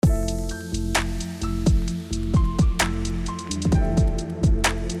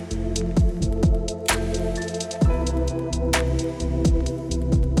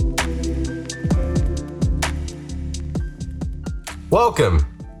Welcome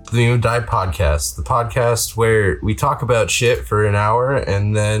to the New Die Podcast, the podcast where we talk about shit for an hour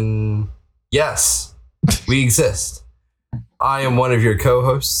and then, yes, we exist. I am one of your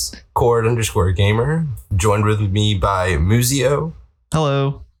co-hosts, Cord_Gamer, joined with me by Muzio.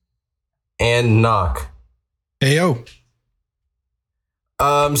 Hello. And Knock. Heyo.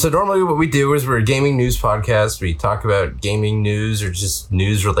 So normally what we do is we're a gaming news podcast. We talk about gaming news or just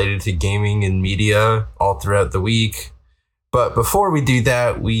news related to gaming and media all throughout the week. But before we do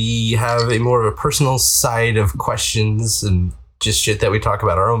that, we have a more of a personal side of questions and just shit that we talk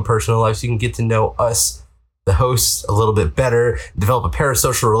about our own personal life, so you can get to know us, the hosts, a little bit better, develop a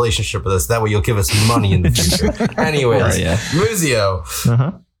parasocial relationship with us. That way you'll give us money in the future. Anyways,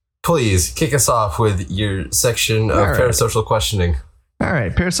 Muzio, please kick us off with your section of parasocial questioning. All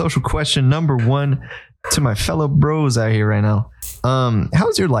right, parasocial question number one to my fellow bros out here right now.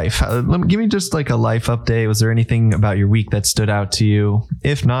 How's your life? Give me just like a life update. Was there anything about your week that stood out to you?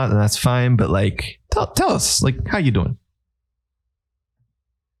 If not, then that's fine. But like, tell us, like, how you doing?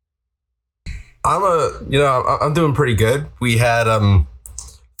 I'm doing pretty good. We had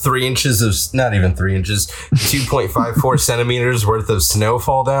 3 inches of, not even 3 inches, 2.54 centimeters worth of snow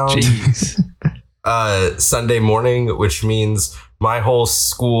fall down. Jeez. Sunday morning, which means my whole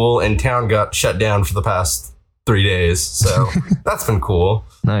school and town got shut down for the past 3 days. So that's been cool.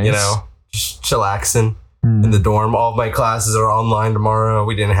 Nice. You know, just chillaxing in the dorm. All of my classes are online tomorrow.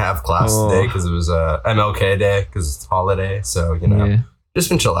 We didn't have class today because it was MLK Day because it's holiday. So, you know, just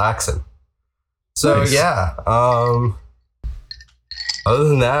been chillaxing. So, nice. Other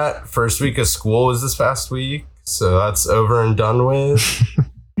than that, first week of school was this past week. So that's over and done with.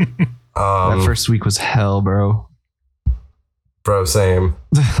 That first week was hell, bro. Bro, same.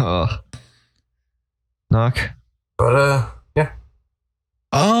 Knock. But yeah,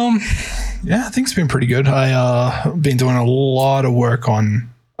 I think it's been pretty good. I been doing a lot of work on,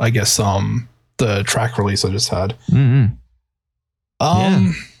 I guess, the track release I just had. Mm-hmm.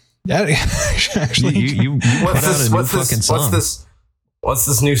 Actually, you what's put this? out a new fucking song. What's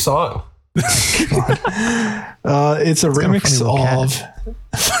this new song? It's a remix of.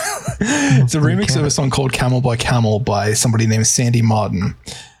 It's a remix of a song called "Camel by Camel" by somebody named Sandy Martin.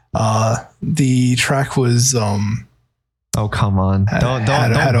 The track was oh, come on. Don't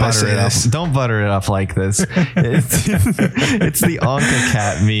butter it up. Don't butter it up like this. It's the Anka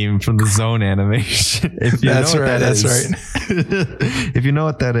Cat meme from the Zone animation. If you that's know what right. that That's is, right. If you know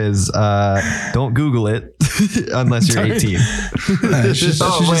what that is, don't Google it unless you're 18. She's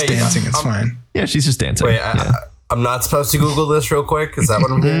just dancing. It's fine. Yeah, she's just dancing. Wait, I'm not supposed to Google this real quick? Is that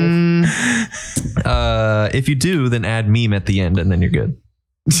what I'm hearing? If you do, then add meme at the end and then you're good.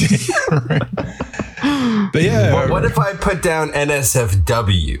 But yeah, what if I put down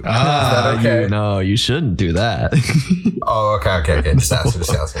NSFW? Is that okay? No, you shouldn't do that. Oh, okay. Just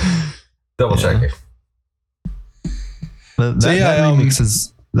asking. Double checking. But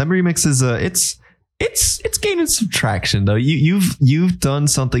that remix is it's gaining some traction though. You've done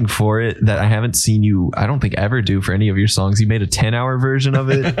something for it that I haven't seen you, I don't think, ever do for any of your songs. You made a 10-hour version of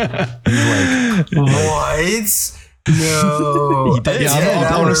it. What? No. You did?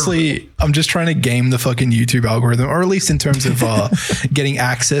 Honestly, I'm just trying to game the fucking YouTube algorithm, or at least in terms of getting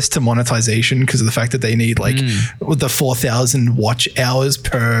access to monetization, because of the fact that they need with the 4,000 watch hours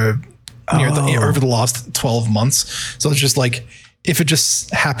per over the last 12 months. So it's just like, if it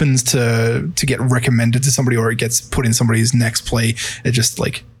just happens to get recommended to somebody or it gets put in somebody's next play, it just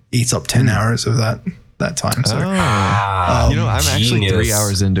like eats up 10 hours of that time. So I'm actually 3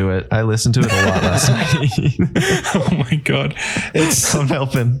 hours into it. I listened to it a lot last night. Oh my god, I'm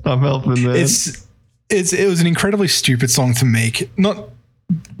helping, man. It was an incredibly stupid song to make, not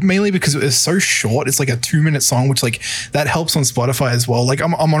mainly because it was so short. It's like a 2-minute song, which like that helps on Spotify as well. Like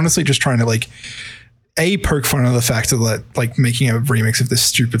I'm honestly just trying to like poke fun of the fact of that, like making a remix of this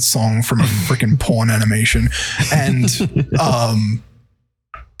stupid song from a freaking porn animation, and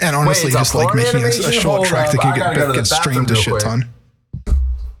honestly, just like making a short track that can get streamed a shit ton.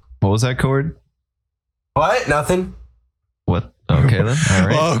 What was that, Cord? What? Nothing. What? Okay then. All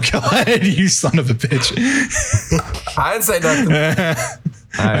right. Oh god, you son of a bitch! I didn't say nothing.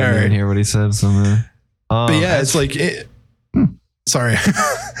 I didn't hear what he said. But yeah, it's like it. Sorry.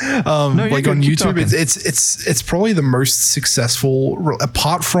 Like on YouTube, it's probably the most successful,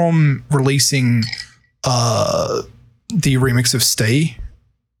 apart from releasing the remix of Stay.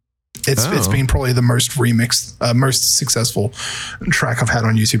 It's been probably the most remixed, most successful track I've had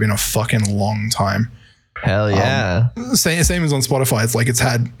on YouTube in a fucking long time. Hell yeah. Same as on Spotify. It's like it's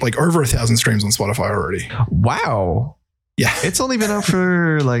had like over 1,000 streams on Spotify already. Wow. Yeah. It's only been out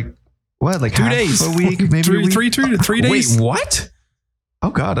for like what, like 2 days, a week, maybe 3 days. Wait, what? Oh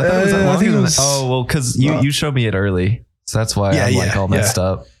God, I thought it was that I longer think it than was- that. Oh well, because you showed me it early, so that's why I'm like all messed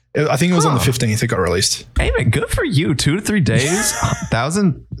up. I think it was on the 15th it got released. Hey man, good for you. 2 to 3 days,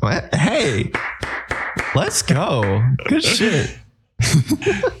 1,000. What? Hey, let's go. Good shit.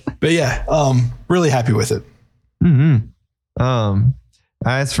 But yeah, really happy with it.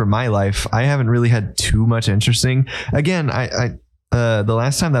 As for my life, I haven't really had too much interesting. Again, I the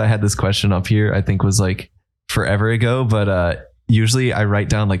last time that I had this question up here, I think was like forever ago, but usually I write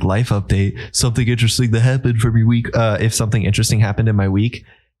down like life update, something interesting that happened from your week. If something interesting happened in my week,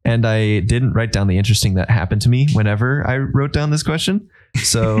 and I didn't write down the interesting that happened to me whenever I wrote down this question.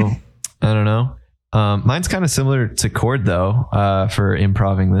 So I don't know. Mine's kind of similar to Cord though, for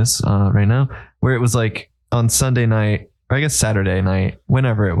improving this right now, where it was like on Sunday night, or I guess Saturday night,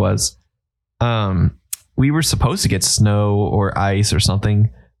 whenever it was, we were supposed to get snow or ice or something.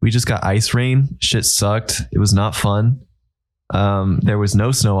 We just got ice rain. Shit sucked. It was not fun. There was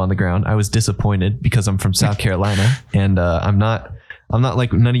no snow on the ground. I was disappointed because I'm from South Carolina, and I'm not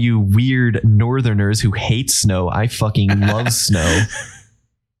like none of you weird northerners who hate snow. I fucking love snow.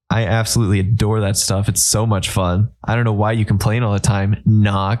 I absolutely adore that stuff. It's so much fun. I don't know why you complain all the time.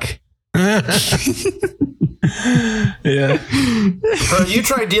 Knock. Yeah. Bro, you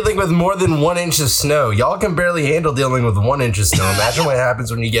try dealing with more than 1 inch of snow. Y'all can barely handle dealing with 1 inch of snow. Imagine what happens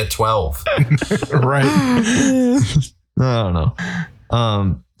when you get 12. Right. I don't know.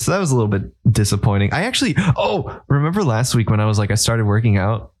 So that was a little bit disappointing. I actually, remember last week when I was like, I started working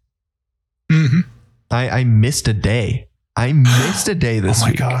out? Mm-hmm. I missed a day. I missed a day this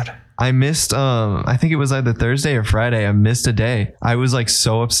week. Oh my God. I missed, I think it was either Thursday or Friday. I missed a day. I was like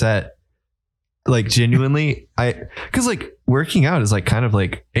so upset. Like genuinely, cause like working out is like kind of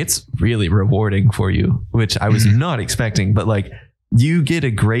like, it's really rewarding for you, which I was not expecting, but like you get a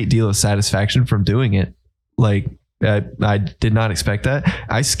great deal of satisfaction from doing it. Like I did not expect that.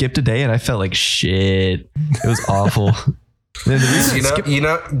 I skipped a day and I felt like shit. It was awful. And the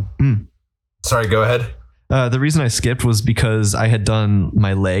reason Sorry, go ahead. The reason I skipped was because I had done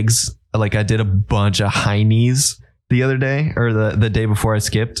my legs. Like I did a bunch of high knees the other day, or the day before I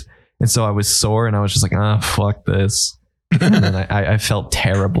skipped. And so I was sore and I was just like, fuck this. And then I felt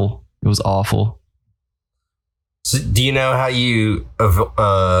terrible. It was awful. So do you know how you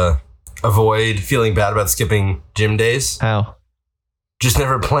avoid feeling bad about skipping gym days? How? Just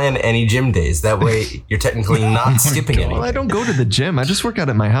never plan any gym days. That way you're technically not skipping anything. Well, I don't go to the gym. I just work out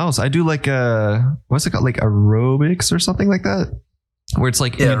at my house. I do like what's it called? Like aerobics or something like that, where it's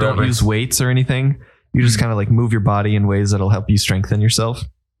like you don't use weights or anything. You just kind of like move your body in ways that'll help you strengthen yourself.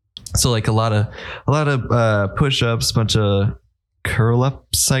 So like a lot of push-ups, bunch of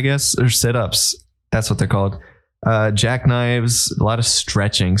curl-ups, I guess, or sit-ups. That's what they're called. Jackknives, a lot of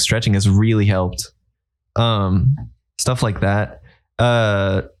stretching. Stretching has really helped. Stuff like that.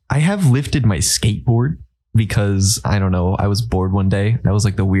 I have lifted my skateboard because I don't know. I was bored one day. That was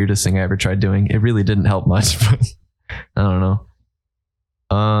like the weirdest thing I ever tried doing. It really didn't help much, but I don't know.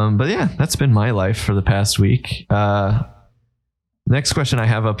 But yeah, that's been my life for the past week. Next question I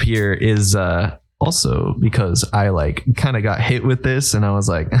have up here is also because I like kind of got hit with this and I was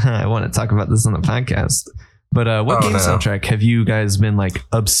like, I want to talk about this on the podcast. But what game soundtrack have you guys been like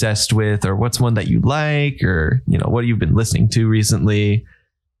obsessed with, or what's one that you like, or what you've been listening to recently?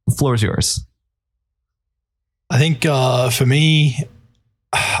 The floor is yours. I think for me,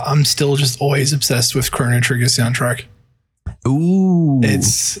 I'm still just always obsessed with Chrono Trigger soundtrack. Ooh,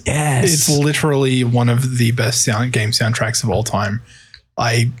 it's literally one of the best game soundtracks of all time.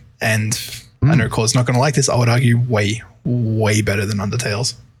 I know Cole's not going to like this. I would argue way better than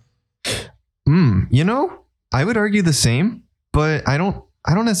Undertale's. I would argue the same, but I don't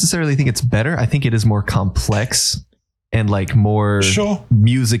necessarily think it's better. I think it is more complex and like more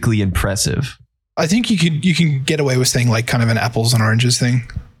musically impressive. I think you can get away with saying like kind of an apples and oranges thing.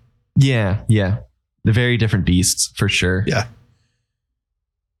 Yeah. They're very different beasts for sure. Yeah.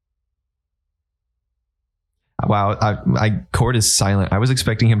 Wow. Cord is silent. I was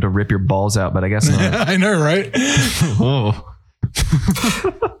expecting him to rip your balls out, but I guess not. I know, right? Oh.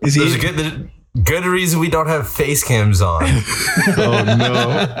 There's a good reason we don't have face cams on. Oh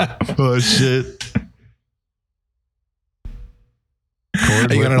no. Oh shit.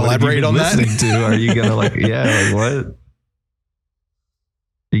 Cord, are you going to elaborate on that? Are you going to what?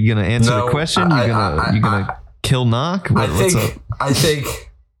 Are you going to answer the question? You going to kill Knock? What's up? I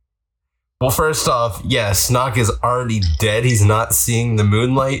think, well, first off, yes, Knock is already dead. He's not seeing the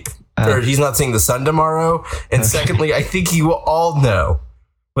moonlight, or he's not seeing the sun tomorrow. And secondly, I think you all know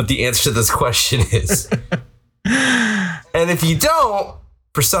what the answer to this question is. And if you don't,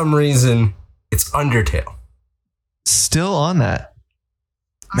 for some reason, it's Undertale. Still on that.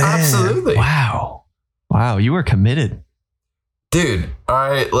 Absolutely. Wow. You are committed. Dude, all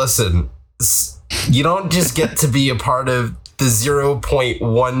right, listen. You don't just get to be a part of the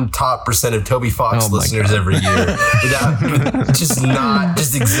 0.1 top percent of Toby Fox listeners every year without just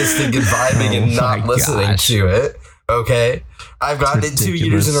existing and vibing and not listening to it. Okay? I've gotten it 2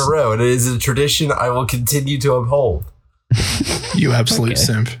 years in a row, and it is a tradition I will continue to uphold. You absolute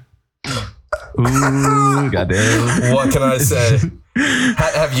simp. Ooh, goddamn. What can I say?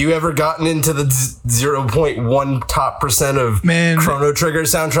 Have you ever gotten into the 0.1 top percent of Chrono Trigger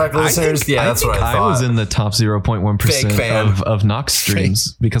soundtrack listeners? That's what I thought. I was in the top 0.1% of Nox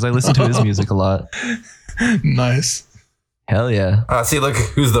streams because I listen to his music a lot. Nice. Hell yeah. See, look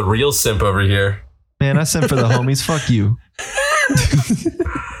who's the real simp over here. Man, I sent for the homies. Fuck you.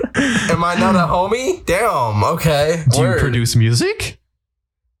 Am I not a homie? Damn. Okay. Do you produce music?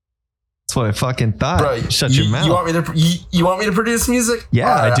 That's what I fucking thought. Bro, shut your mouth. You want me to produce music?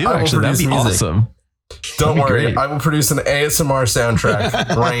 Yeah, I do actually. That'd be awesome. Don't worry. Great. I will produce an ASMR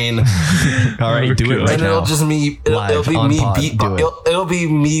soundtrack. Rain. All right, do it right and now. It'll just me. It'll be me beat. It'll be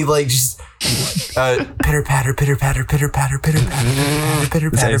me like just pitter patter, pitter patter, pitter patter, pitter patter,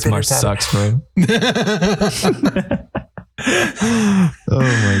 pitter patter. This ASMR sucks, bro. Oh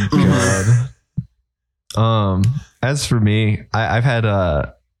my god. As for me,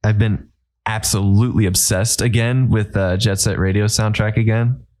 I've been absolutely obsessed again with Jet Set Radio soundtrack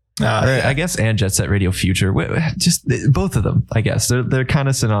again. I guess, and Jet Set Radio Future. Just both of them, I guess. They're kind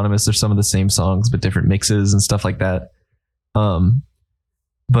of synonymous. They're some of the same songs, but different mixes and stuff like that. Yeah,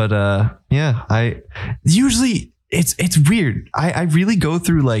 I usually it's weird. I really go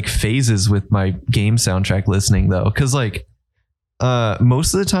through like phases with my game soundtrack listening though, because like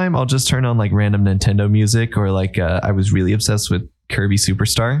most of the time I'll just turn on like random Nintendo music, or like I was really obsessed with Kirby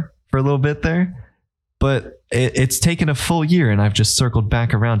Superstar for a little bit there, but it's taken a full year and I've just circled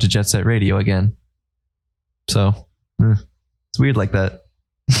back around to Jet Set Radio again. So it's weird like that.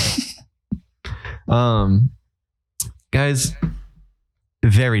 Guys,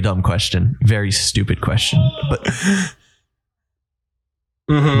 very dumb question, very stupid question, but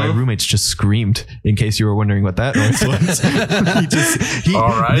my roommates just screamed, in case you were wondering what that noise was.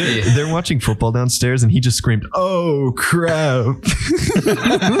 They're watching football downstairs and he just screamed, "Oh crap."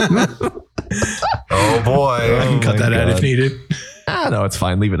 Oh boy. I can cut that out if needed. No, it's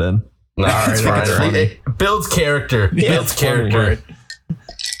fine. Leave it in. No, it's fine. It builds character. Builds character.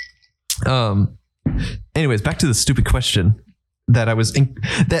 Anyways, back to the stupid question that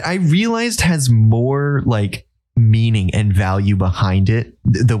I realized has more like meaning and value behind it,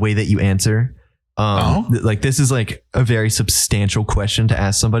 the way that you answer. Like this is like a very substantial question to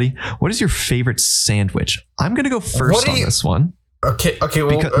ask somebody. What is your favorite sandwich? I'm gonna go first on this one. Okay. Well,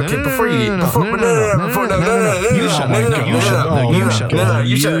 Because, before you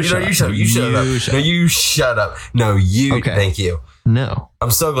shut up. No, you. Okay. Thank you. No,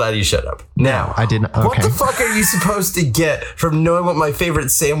 I'm so glad you shut up. Now, I didn't. Okay. What the fuck are you supposed to get from knowing what my favorite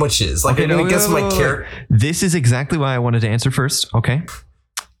sandwich is? Like, I'm gonna guess my character. This is exactly why I wanted to answer first. Okay.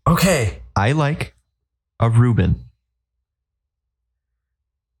 I like a Reuben.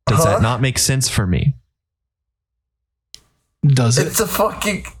 Does that not make sense for me? Does it? It's a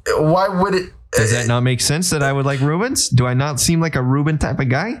fucking. Why would it? Does that not make sense that I would like Reubens? Do I not seem like a Reuben type of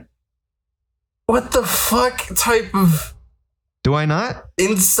guy? What the fuck type of? Do I not?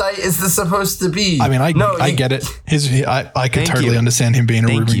 Insight is this supposed to be? I mean, I get it. I can totally understand him being a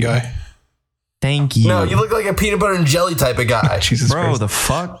Reuben guy. Thank you. No, you look like a peanut butter and jelly type of guy. Jesus Bro, Christ. the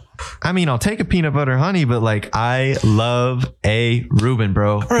fuck? I mean, I'll take a peanut butter honey, but like, I love a Reuben,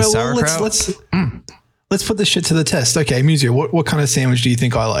 bro. All right, well, let's put this shit to the test. Okay, Muzio, what kind of sandwich do you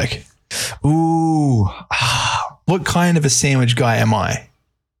think I like? Ooh. What kind of a sandwich guy am I?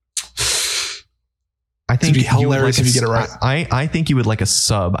 I think it'd be hilarious if you get it right. I think you would like a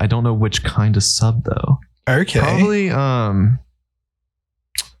sub. I don't know which kind of sub though. Okay. Probably an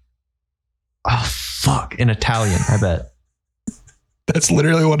Italian, I bet. That's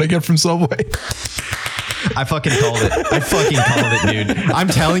literally what I get from Subway. I fucking called it, dude. I'm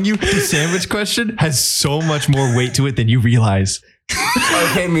telling you, the sandwich question has so much more weight to it than you realize.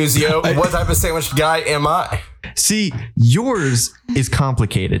 Okay, Muzio, what type of sandwich guy am I? See, yours is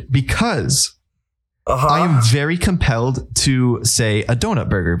complicated because I am very compelled to say a donut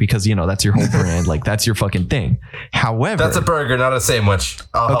burger because, you know, that's your whole brand. Like, that's your fucking thing. However, that's a burger, not a sandwich.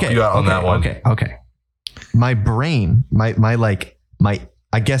 I'll help you out on that one. Okay. My brain,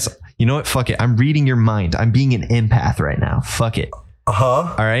 I guess, you know what? Fuck it. I'm reading your mind. I'm being an empath right now. Fuck it.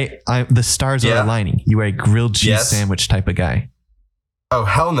 All right. The stars are aligning. You are a grilled cheese sandwich type of guy. Oh,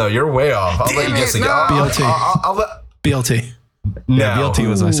 hell no. You're way off. I'll let you guess again. BLT. BLT. Yeah, No. BLT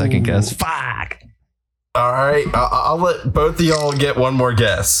was my second guess. Fuck. All right, I'll let both of y'all get one more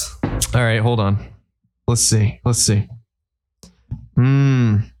guess. All right, hold on. Let's see.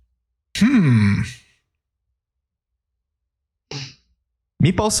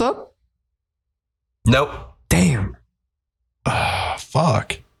 Meatball sub? Nope. Damn.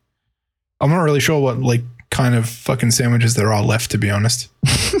 Fuck. I'm not really sure what like kind of fucking sandwiches there are left, to be honest.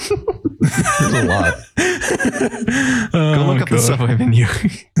 There's a lot. Go look up the Subway menu.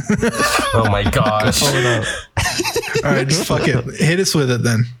 Oh my gosh. Pull it up. All right, just fuck it. Hit us with it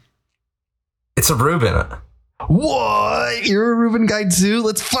then. It's a Reuben. What? You're a Reuben guy too?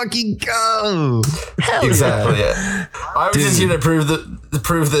 Let's fucking go. Hell Exactly. yeah. I was just here to prove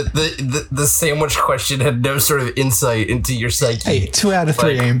that the sandwich question had no sort of insight into your psyche. Hey, 2 out of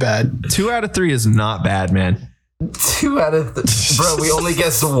 3 ain't bad. 2 out of 3 is not bad, man. 2 out of bro, we only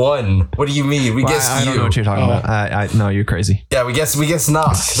guessed 1. What do you mean? We guessed I you. don't know what you're talking about. No, you're crazy. Yeah, we guessed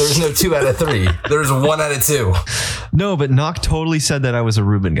knock. There's no 2 out of 3. There's 1 out of 2. No, but Knock totally said that I was a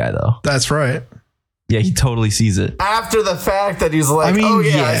Reuben guy though. That's right. Yeah, he totally sees it. After the fact that he's like, I mean, oh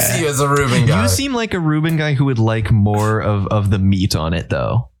yeah, I yeah. see you as a Reuben guy. You seem like a Reuben guy who would like more of the meat on it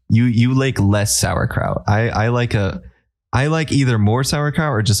though. You like less sauerkraut. I like either more sauerkraut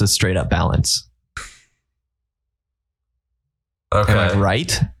or just a straight up balance. Okay.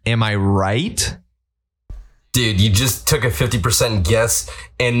 Am I right? Dude, you just took a 50% guess,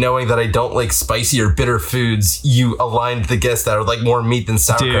 and knowing that I don't like spicy or bitter foods, you aligned the guess that I would like more meat than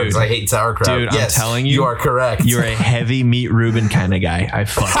sauerkraut because I hate sauerkraut. Dude, yes, I'm telling you, you are correct. You're a heavy meat Reuben kind of guy. I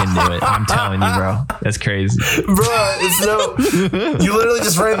fucking knew it. I'm telling you, bro. That's crazy. Bruh, it's no. You literally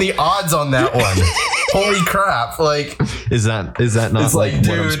just ran the odds on that one. Holy crap! Like, Is that not it's like like, what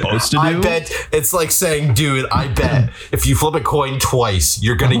I'm dude, supposed to do? I bet it's like saying, dude, I bet if you flip a coin twice,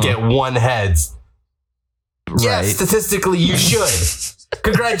 you're gonna get 1 heads. Right. Yes, statistically, you should.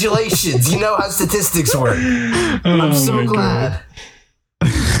 Congratulations. You know how statistics work. I'm so glad.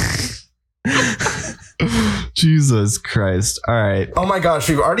 Jesus Christ. All right. Oh my gosh,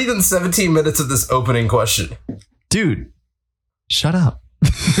 we've already done 17 minutes of this opening question. Dude, shut up.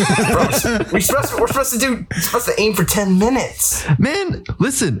 Bro, we're supposed to aim for 10 minutes. Man,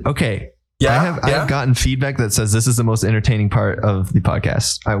 listen. Okay. Yeah, I have gotten feedback that says this is the most entertaining part of the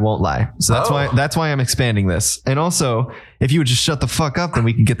podcast. I won't lie. So that's why I'm expanding this. And also, if you would just shut the fuck up, then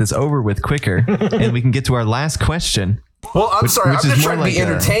we can get this over with quicker and we can get to our last question. Well, I'm sorry. I'm which is just more trying to be like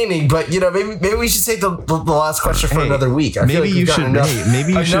entertaining, but maybe we should save the last question for another week. I feel like we've got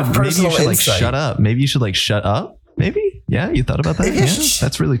maybe you should like insight. shut up. Maybe you should like shut up. Maybe. Yeah, you thought about that? Maybe Yeah, should-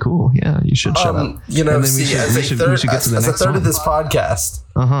 that's really cool. Yeah, you should shut up. You know, And then see, we should get to the as a next third one. of this podcast,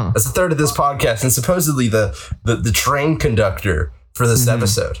 Uh-huh. as a third of this podcast, and supposedly the train conductor for this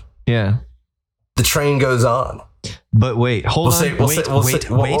episode, Yeah. the train goes on. But wait, hold on.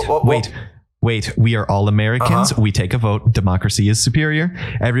 Wait. We are all Americans. We take a vote. Democracy is superior.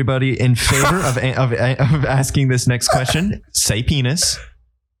 Everybody in favor of asking this next question, say penis.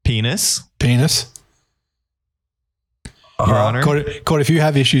 Penis. Your Honor. Court, if you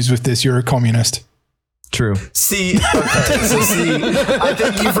have issues with this, you're a communist. True. See, I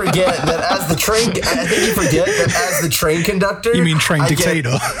think you forget that as the train conductor. You mean train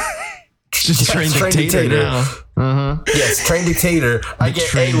dictator? Just train dictator now. Uh-huh. Yes, train dictator. I get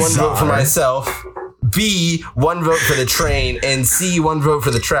train A, 1 vote for czar. myself, B, 1 vote for the train, and C, 1 vote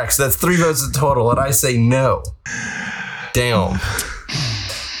for the track. So that's 3 votes in total, and I say no. Damn.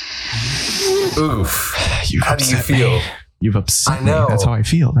 Oof. How do you feel? Me. You've upset I know. me. That's how I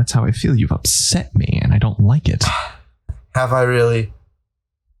feel. You've upset me, and I don't like it. Have I really?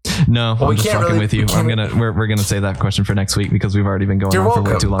 No, Well, I'm just fucking with you. we can't- We're gonna save that question for next week because we've already been going You're on for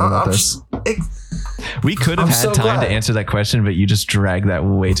welcome. way too long about I'm this. just- We could have I'm had so time glad. to answer that question, but you just dragged that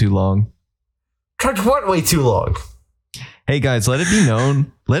way too long. Tried what way too long? Hey guys, let it be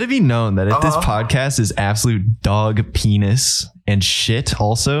known that if this podcast is absolute dog penis and shit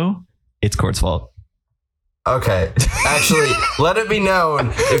also, it's Court's fault. Okay. Actually, let it be known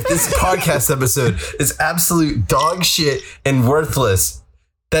if this podcast episode is absolute dog shit and worthless,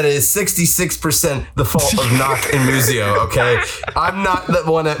 that is 66% the fault of Knock and Muzio, okay? I'm not the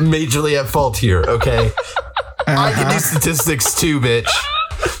one at majorly at fault here, okay? I can do statistics too, bitch.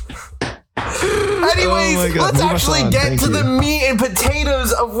 Anyways, Oh my God, let's move us actually on. get Thank to you. the meat and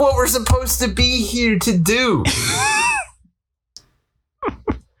potatoes of what we're supposed to be here to do.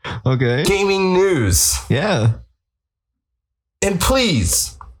 Okay. Gaming news. Yeah. And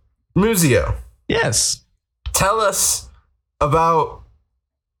please, Muzio, Yes. tell us about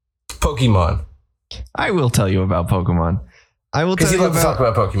Pokemon. I will tell you about Pokemon. I will Because tell you you love to talk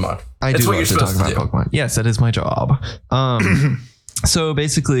about. about Pokemon. I It's do what love you're to talk supposed about to do. Pokemon. Yes, that is my job. So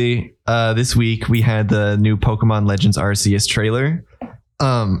basically, this week we had the new Pokemon Legends Arceus trailer.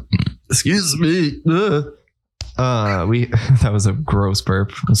 Excuse me. That was a gross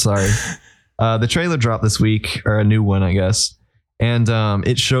burp. I'm sorry. The trailer dropped this week, or a new one, I guess. And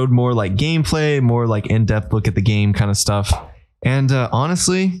it showed more like gameplay, more like in-depth look at the game kind of stuff. And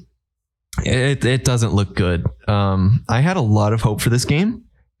honestly, it doesn't look good. I had a lot of hope for this game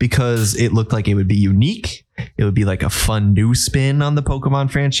because it looked like it would be unique. It would be like a fun new spin on the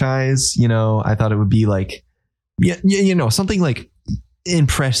Pokemon franchise. You know, I thought it would be like, something like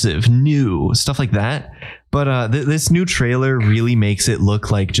impressive, new, stuff like that. But this new trailer really makes it look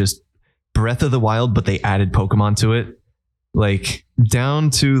like just Breath of the Wild, but they added Pokemon to it. Like down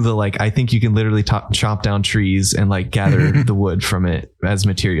to the I think you can literally chop down trees and like gather the wood from it as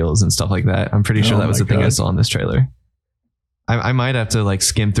materials and stuff like that. I'm pretty sure that was the thing I saw in this trailer. I might have to like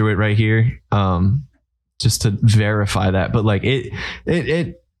skim through it right here just to verify that. But like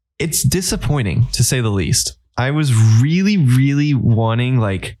it's disappointing to say the least. I was really, really wanting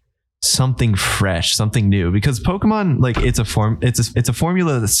like something fresh, something new, because Pokemon, like it's a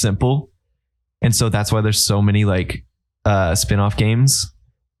formula that's simple. And so that's why there's so many like spin-off games,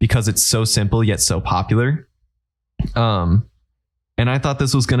 because it's so simple yet so popular. And I thought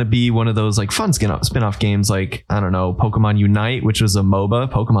this was going to be one of those like fun spin-off games, like, I don't know, Pokemon Unite, which was a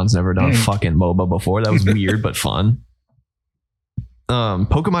MOBA. Pokemon's never done a fucking MOBA before. That was weird but fun.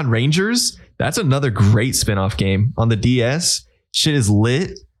 Pokemon Rangers, that's another great spin-off game on the DS. Shit is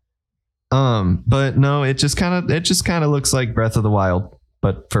lit. But no, it just kind of looks like Breath of the Wild,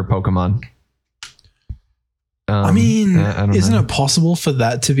 but for Pokemon. I mean, isn't know. it possible for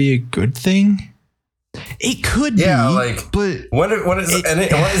that to be a good thing? It could be, but when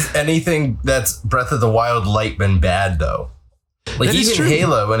is anything that's Breath of the Wild light been bad though? Like even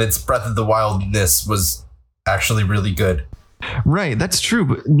Halo and its Breath of the Wildness was actually really good. Right, that's true.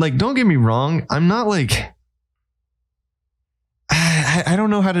 But like, don't get me wrong, I'm not like, I don't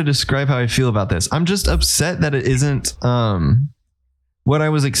know how to describe how I feel about this. I'm just upset that it isn't what I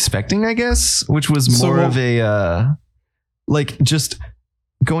was expecting, I guess, which was more of a like just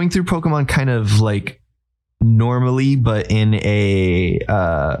going through Pokemon kind of like normally, but in a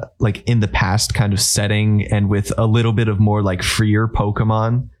like in the past kind of setting, and with a little bit of more like freer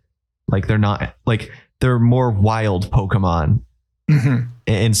Pokemon. Like they're more wild Pokemon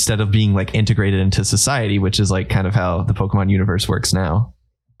instead of being like integrated into society, which is like kind of how the Pokemon universe works now.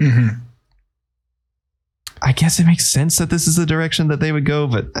 I guess it makes sense that this is the direction that they would go,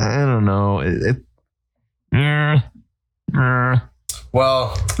 but I don't know.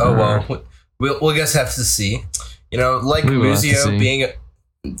 We'll guess have to see. You know, like Muzio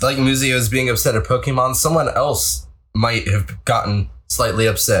is being upset at Pokemon, someone else might have gotten slightly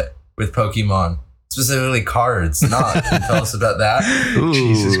upset with Pokemon, specifically cards. Not tell us about that. Ooh.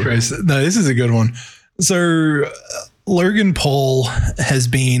 Jesus Christ! No, this is a good one. So Logan Paul has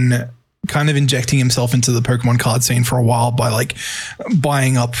been kind of injecting himself into the Pokemon card scene for a while by like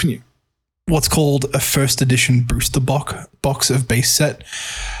buying up what's called a first edition booster box of base set.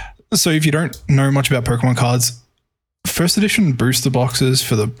 So if you don't know much about Pokemon cards, first edition booster boxes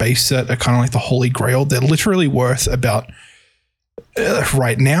for the base set are kind of like the holy grail. They're literally worth about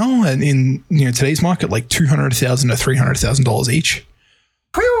right now and in today's market like $200,000 to $300,000 each.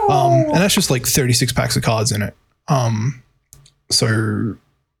 And that's just like 36 packs of cards in it. So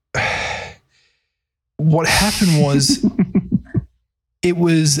what happened was it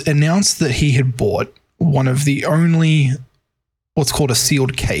was announced that he had bought one of the only what's called a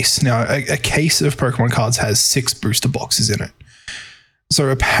sealed case. Now, a case of Pokemon cards has 6 booster boxes in it. So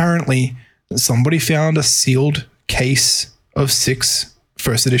apparently somebody found a sealed case of 6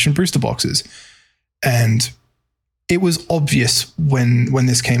 first edition booster boxes. And it was obvious when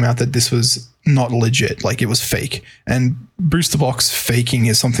this came out that this was not legit, like it was fake. And booster box faking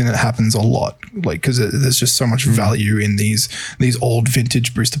is something that happens a lot, like because there's just so much value in these old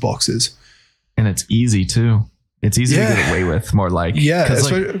vintage booster boxes. And it's easy too. It's easy to get away with, more like. Yeah.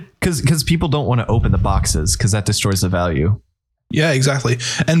 Because people don't want to open the boxes because that destroys the value. Yeah, exactly.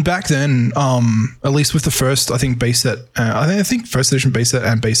 And back then, at least with the first, I think base set, I think first edition base set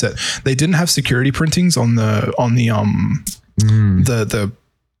and base set, they didn't have security printings on the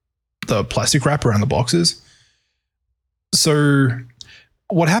plastic wrap around the boxes. So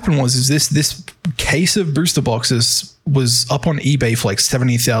what happened was this case of booster boxes was up on eBay for like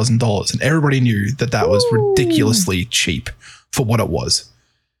 $70,000, and everybody knew that was ridiculously cheap for what it was.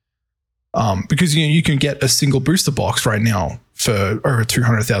 Because you can get a single booster box right now for over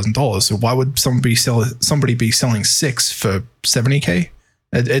 $200,000. So why would somebody be selling 6 for $70K?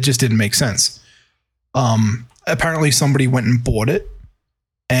 It just didn't make sense. Apparently somebody went and bought it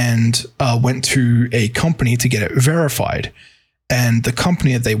and went to a company to get it verified. And the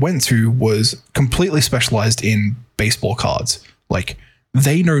company that they went to was completely specialized in baseball cards. Like,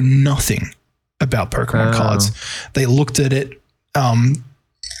 they know nothing about Pokemon cards. They looked at it.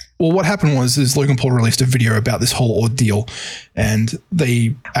 Well, what happened is Logan Paul released a video about this whole ordeal, and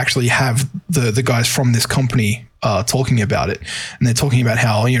they actually have the guys from this company talking about it, and they're talking about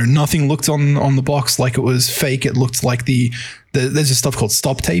how, you know, nothing looked on the box like it was fake. It looked like there's this stuff called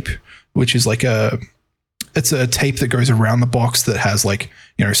stop tape, which is like it's a tape that goes around the box that has, like,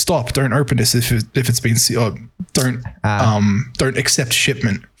 you know, stop, don't open this if it's been sealed, don't accept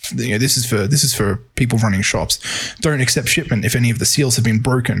shipment. You know, this is for people running shops. Don't accept shipment if any of the seals have been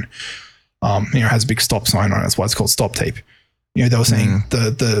broken. You know, it has a big stop sign on it. That's why it's called stop tape. You know, they were saying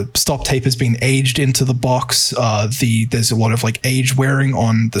the stop tape has been aged into the box. There's a lot of, like, age wearing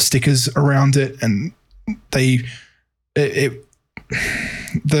on the stickers around it, and the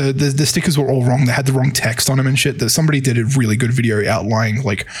stickers were all wrong. They had the wrong text on them and shit. That somebody did a really good video outlining,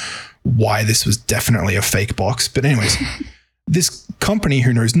 like, why this was definitely a fake box. But anyways, this company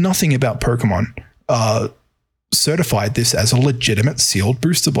who knows nothing about Pokemon certified this as a legitimate sealed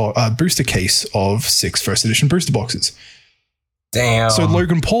booster case of 6 first edition booster boxes. Damn. So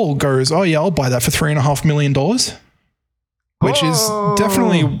Logan Paul goes, "Oh yeah, I'll buy that for $3.5 million," which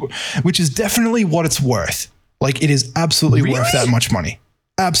is definitely what it's worth. Like, it is absolutely worth that much money.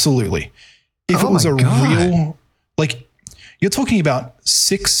 Absolutely. If it was a real, like, you're talking about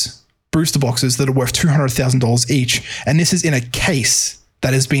 6 booster boxes that are worth $200,000 each, and this is in a case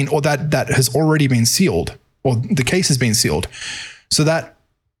that has been, or that has already been sealed, or the case has been sealed, so that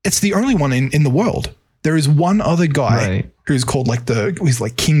it's the only one in the world. There is one other guy who's called, like, he's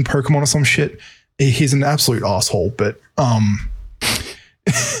like King Pokemon or some shit. He's an absolute asshole, but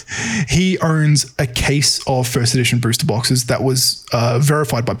he owns a case of first edition booster boxes that was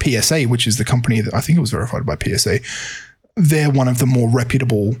verified by PSA, which is the company that I think it was verified by PSA. They're one of the more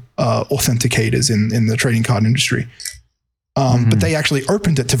reputable authenticators in the trading card industry. But they actually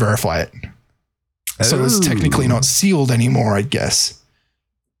opened it to verify it. So it's technically not sealed anymore, I guess.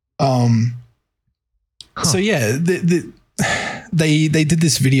 So yeah, they did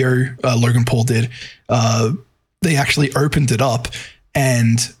this video, Logan Paul did. They actually opened it up,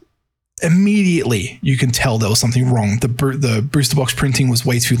 and immediately you can tell there was something wrong. The booster box printing was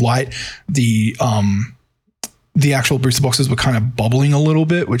way too light. The actual booster boxes were kind of bubbling a little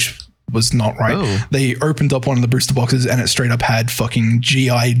bit, which was not right. Oh. They opened up one of the booster boxes and it straight up had fucking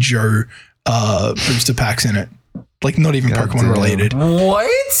G.I. Joe booster packs in it. Like, not even Pokemon related. What?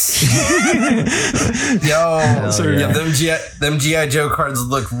 Yo, so, yeah, them G.I. Joe cards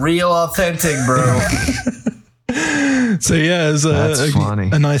look real authentic, bro. So yeah, it was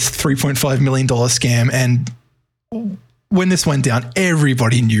a nice $3.5 million scam. And when this went down,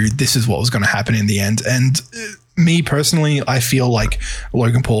 everybody knew this is what was going to happen in the end. And me personally, I feel like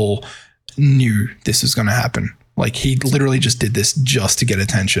Logan Paul knew this was going to happen. Like, he literally just did this just to get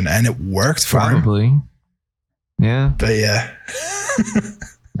attention, and it worked for him. Yeah. But yeah.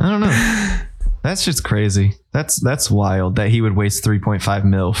 I don't know. That's just crazy. That's wild that he would waste 3.5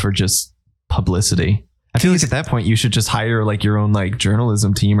 mil for just publicity. I feel like at that point you should just hire, like, your own, like,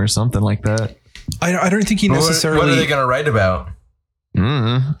 journalism team or something like that. I don't think he necessarily. What are they going to write about?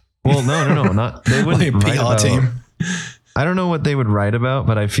 Well, no, not they wouldn't like write PR about. Team. I don't know what they would write about,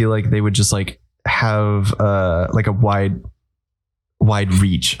 but I feel like they would just, like, have like a wide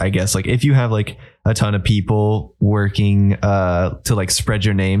reach, I guess. Like, if you have, like, a ton of people working to, like, spread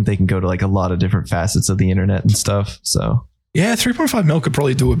your name, they can go to, like, a lot of different facets of the internet and stuff. So yeah, 3.5 mil could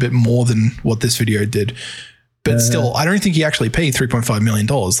probably do a bit more than what this video did. But still, I don't think he actually paid $3.5 million.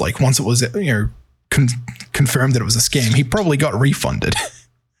 Like, once it was, you know, confirmed that it was a scam, he probably got refunded.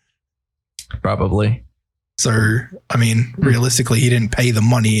 Probably. So, I mean, realistically, he didn't pay the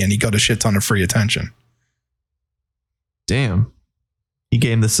money and he got a shit ton of free attention. Damn. He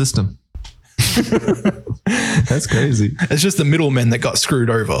gamed the system. That's crazy. It's just the middlemen that got screwed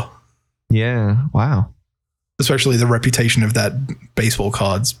over. Yeah. Wow. Especially the reputation of that baseball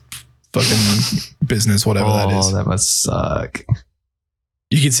cards fucking business, whatever that is. Oh, that must suck.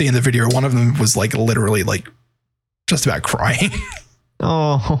 You can see in the video, one of them was, like, literally, like, just about crying.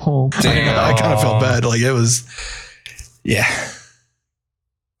 Oh, damn. I kind of felt bad. Like, it was, yeah.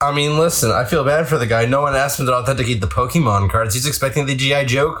 I mean, listen, I feel bad for the guy. No one asked him to authenticate the Pokemon cards. He's expecting the G.I.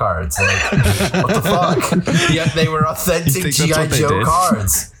 Joe cards. Like, what the fuck? Yet they were authentic G.I. Joe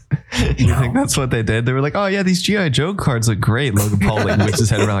cards. You think that's what they did? They were like, oh yeah, these G.I. Joe cards look great. Logan Paul, like, whips his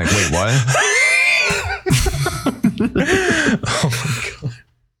head around like, wait, what? Oh my God.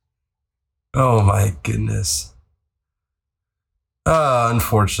 Oh my goodness.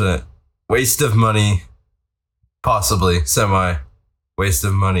 Unfortunate. Waste of money. Possibly. Semi. Waste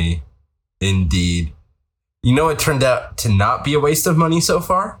of money. Indeed. You know, it turned out to not be a waste of money so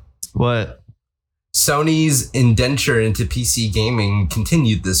far? What? Sony's indenture into PC gaming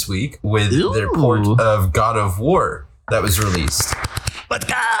continued this week with their port of God of War that was released. Let's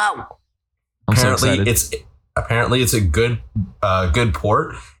go! I'm so excited. Apparently it's a good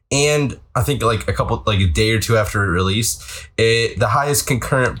port, and I think like a day or two after it released, the highest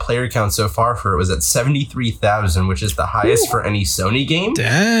concurrent player count so far for it was at 73,000, which is the highest for any Sony game.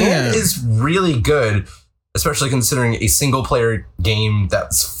 Damn. And is really good, especially considering a single player game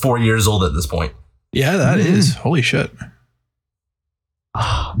that's 4 years old at this point. Yeah, that is. Holy shit.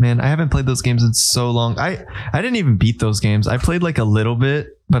 Oh, man, I haven't played those games in so long. I didn't even beat those games. I played like a little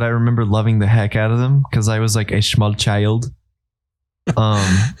bit, but I remember loving the heck out of them because I was like a small child. But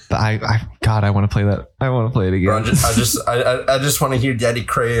God, I want to play that. I want to play it again. Bro, I just want to hear Daddy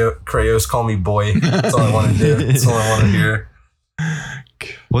Kratos call me boy. That's all I want to do. That's all I want to hear.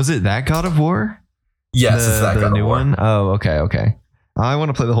 Was it that God of War? Yes, it's that God of War. New one. Oh, okay. I want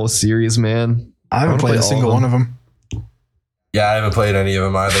to play the whole series, man. I haven't played a single one of them. Yeah, I haven't played any of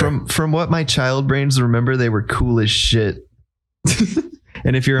them either. From what my child brains remember, they were cool as shit.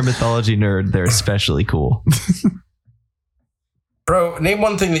 And if you're a mythology nerd, they're especially cool. Bro, name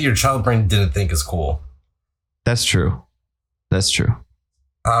one thing that your child brain didn't think is cool. That's true. I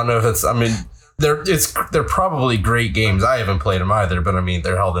don't know if it's. I mean, they're probably great games. I haven't played them either, but I mean,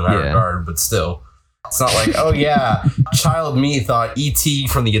 they're held in high regard. But still, it's not like, oh yeah, child me thought E.T.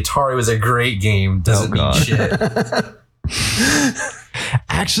 from the Atari was a great game. Doesn't mean shit.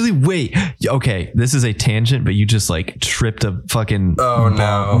 Actually, wait. Okay, this is a tangent, but you just like tripped a fucking. Oh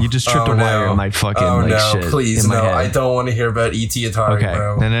no! You just tripped a wire in my fucking shit. Please no! I don't want to hear about ET Atari, okay.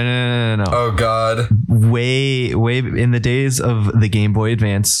 bro. No. Oh god! Way in the days of the Game Boy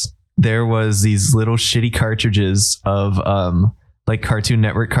Advance, there was these little shitty cartridges of like Cartoon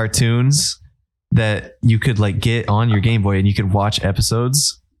Network cartoons that you could like get on your Game Boy, and you could watch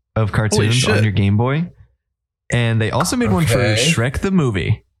episodes of cartoons on your Game Boy. And they also made one for Shrek the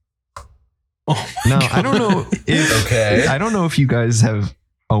movie. Oh now, God. I don't know if I don't know if you guys have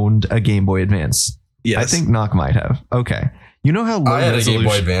owned a Game Boy Advance. Yes. I think Knock might have. Okay. You know how low I had resolution, a Game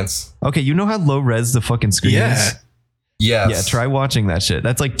Boy Advance. Okay, you know how low res the fucking screen is? Yes. Yeah, try watching that shit.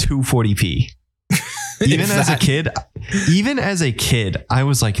 That's like 240p. Even as a kid, I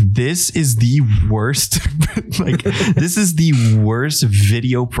was like, this is the worst. Like, this is the worst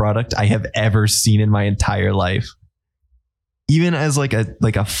video product I have ever seen in my entire life. Even as like a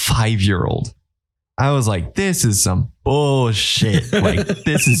 5-year-old, I was like, this is some bullshit. Like,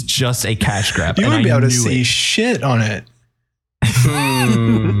 this is just a cash grab. You wouldn't be able to see shit on it.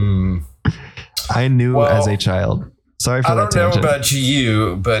 I knew as a child. Sorry for that tangent. I don't know about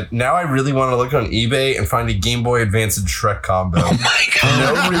you, but now I really want to look on eBay and find a Game Boy Advance and Shrek combo. Oh my God.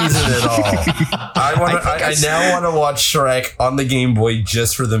 No reason at all. I now want to watch Shrek on the Game Boy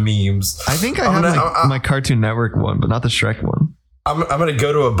just for the memes. I think I have my Cartoon Network one, but not the Shrek one. I'm gonna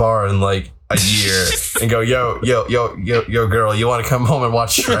go to a bar in like a year and go, yo, girl, you want to come home and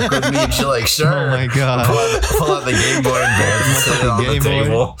watch Shrek with me? And she's like, sure. Oh my God. Pull out the Game Boy Advance and sit it on the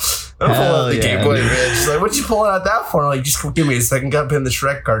table. Pull out the Game Boy Advance. She's like, what you pulling out that for? I'm like, just give me a second. Gotta put in the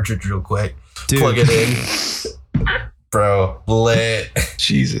Shrek cartridge real quick. Dude. Plug it in. Bro, lit.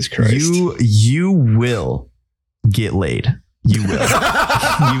 Jesus Christ. You will get laid. You will. You will.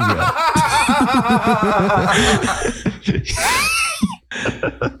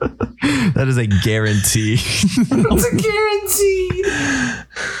 That is a guarantee. It's a guarantee.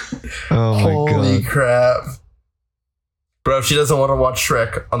 Oh my God. Holy crap. Bro, if she doesn't want to watch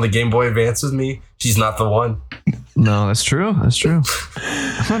Shrek on the Game Boy Advance with me, she's not the one. No, that's true. That's true.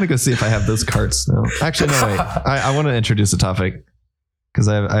 I'm going to go see if I have those carts now. Actually, no, wait. I want to introduce a topic because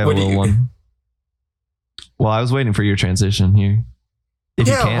I have a little one. Well, I was waiting for your transition here. If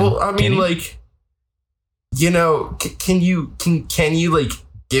you can. Well, I mean, like, you know, can you like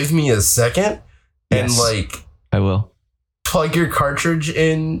give me a second and like I will plug your cartridge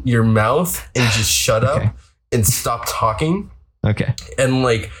in your mouth and just shut up and stop talking? Okay. And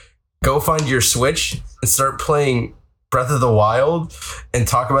like go find your Switch and start playing Breath of the Wild and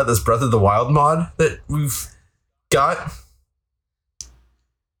talk about this Breath of the Wild mod that we've got.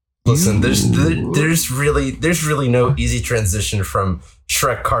 Listen, there's really no easy transition from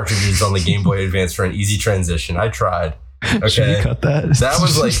Shrek cartridges on the Game Boy Advance for an easy transition. I tried. Should we cut that? That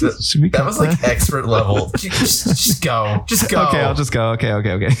was like Should we that cut was like expert level. Just go. Okay, I'll just go. Okay.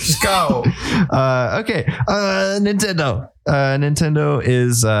 Just go. Okay. Nintendo. Nintendo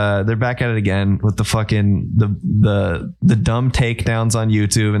is they're back at it again with the fucking the dumb takedowns on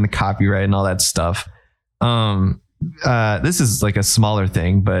YouTube and the copyright and all that stuff. This is like a smaller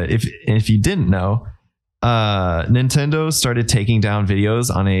thing, but if you didn't know, Nintendo started taking down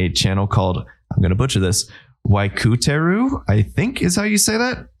videos on a channel called, I'm gonna butcher this, Waikuteru, I think is how you say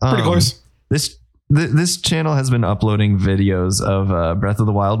that. Pretty close. This channel has been uploading videos of Breath of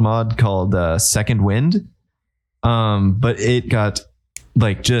the Wild mod called Second Wind. But it got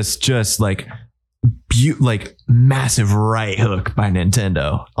like just like massive right hook by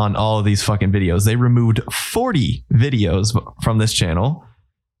Nintendo on all of these fucking videos. They removed 40 videos from this channel.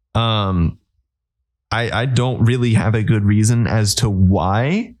 I don't really have a good reason as to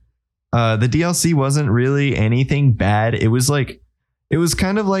why. The DLC wasn't really anything bad. It was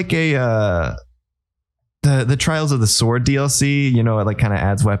kind of like a the Trials of the Sword DLC, you know, it like kind of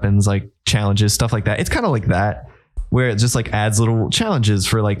adds weapons, like challenges, stuff like that. It's kind of like that, where it just like adds little challenges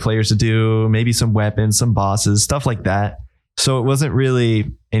for like players to do, maybe some weapons, some bosses, stuff like that. So it wasn't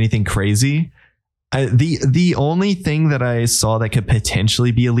really anything crazy. The only thing that I saw that could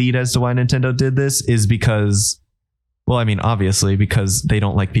potentially be a lead as to why Nintendo did this is because, well, I mean, obviously because they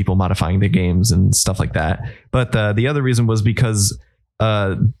don't like people modifying their games and stuff like that. But the other reason was because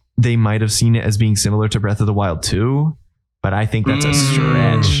they might have seen it as being similar to Breath of the Wild 2, but I think that's a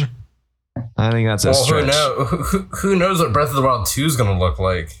stretch. I think that's a stretch. Who knows what Breath of the Wild 2 is going to look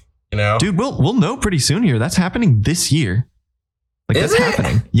like? You know, dude, we'll know pretty soon here. That's happening this year. Like is that's it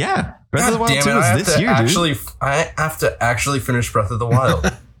happening. Yeah, Breath of the Wild 2 is this year, dude. I have to actually finish Breath of the Wild.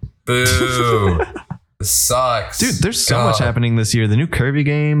 Boo. This sucks. Dude, there's so much happening this year. The new Kirby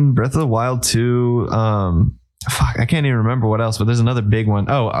game, Breath of the Wild 2. Fuck, I can't even remember what else, but there's another big one.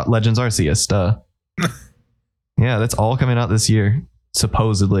 Oh, Legends Arceus. Yeah, that's all coming out this year,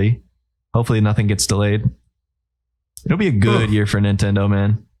 supposedly. Hopefully nothing gets delayed. It'll be a good year for Nintendo,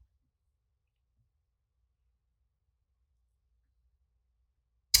 man.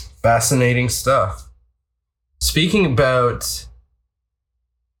 Fascinating stuff. Speaking about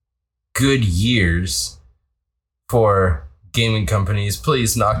good years for gaming companies,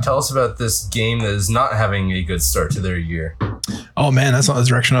 please, Nock, tell us about this game that is not having a good start to their year. Oh man, that's not the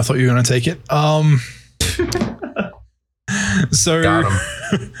direction I thought you were going to take it. So Got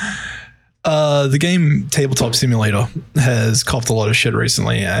him. The game Tabletop Simulator has copped a lot of shit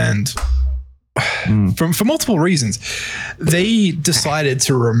recently, and for multiple reasons. They decided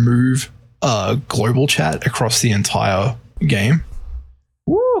to remove global chat across the entire game.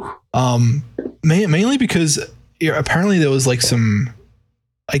 Woo. Mainly because apparently there was like some,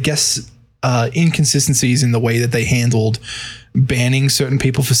 I guess, inconsistencies in the way that they handled banning certain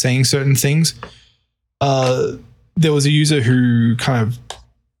people for saying certain things. There was a user who kind of,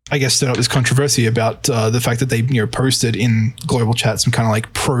 I guess, stirred up this controversy about the fact that they, posted in global chat some kind of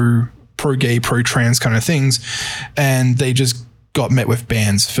like pro-gay, pro-trans kind of things, and they just got met with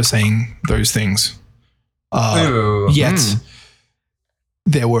bans for saying those things. Yet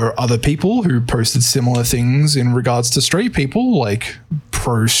there were other people who posted similar things in regards to straight people, like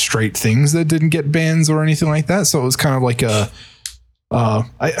pro-straight things that didn't get bans or anything like that. So it was kind of like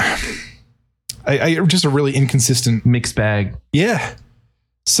just a really inconsistent mixed bag. Yeah.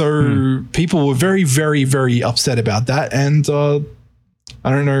 So people were very, very, very upset about that. And I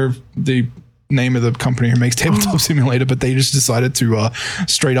don't know the name of the company who makes Tabletop Simulator, but they just decided to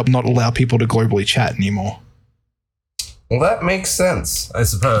straight up not allow people to globally chat anymore. Well, that makes sense, I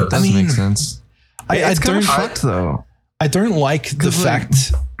suppose. It does make sense. I don't fucked though. I don't like the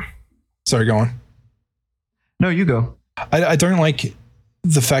fact. Sorry, go on. No, you go. I don't like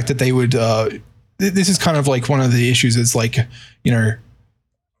the fact that they would. This is kind of like one of the issues. It's like,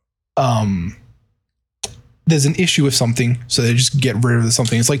 there's an issue with something, so they just get rid of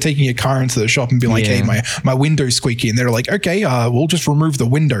something. It's like taking your car into the shop and being like, "Hey, my window's squeaky," and they're like, "Okay, we'll just remove the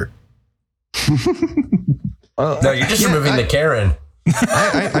window." No, you're just removing the Karen.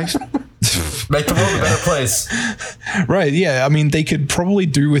 Make the world a better place. Right, yeah. I mean, they could probably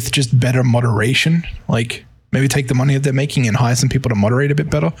do with just better moderation. Like, maybe take the money that they're making and hire some people to moderate a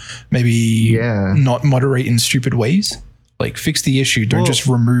bit better. Maybe not moderate in stupid ways. Like, fix the issue. Don't just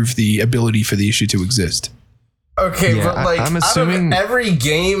remove the ability for the issue to exist. Okay, but like, I'm assuming out of every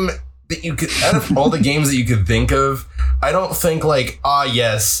game that you could, out of all the games that you could think of, I don't think like,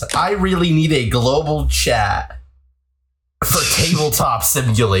 yes, I really need a global chat for Tabletop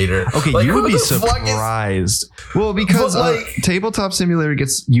Simulator. Okay, like, you would be surprised. Well, because Tabletop Simulator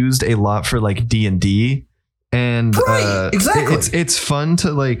gets used a lot for like D&D, And exactly. it's fun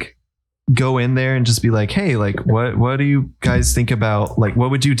to like go in there and just be like, hey, like what do you guys think about, like,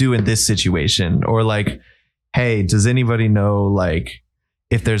 what would you do in this situation? Or like, hey, does anybody know like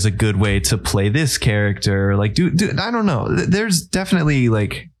if there's a good way to play this character? Like, do I don't know. There's definitely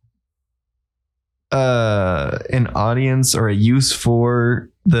like an audience or a use for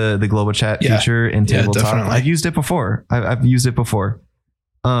the global chat feature in tabletop. Definitely. I've used it before. I've used it before.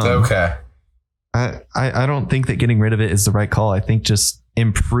 Okay. I don't think that getting rid of it is the right call. I think just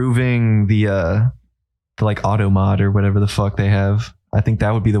improving the like auto mod or whatever the fuck they have, I think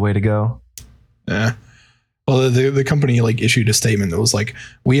that would be the way to go. Yeah. Well, the company like issued a statement that was like,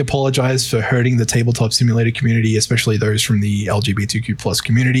 we apologize for hurting the tabletop simulator community, especially those from the LGBTQ plus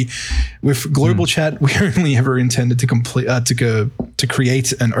community. With Global Chat, we only ever intended to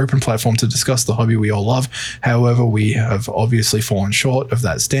create an open platform to discuss the hobby we all love. However, we have obviously fallen short of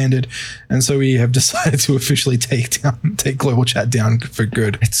that standard, and so we have decided to officially take Global Chat down for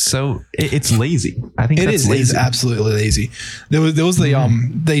good. It's lazy. I think it is lazy. It's absolutely lazy. There was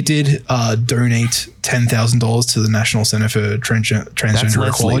they did donate $10,000 to the National Center for Transgender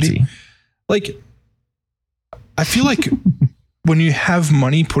Equality. Lazy. Like, I feel like when you have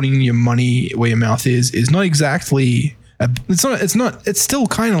money, putting your money where your mouth is not exactly. It's still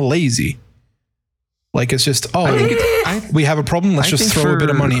kind of lazy. Like, it's just, we have a problem. Let's just throw a bit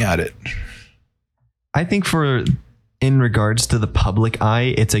of money at it. I think in regards to the public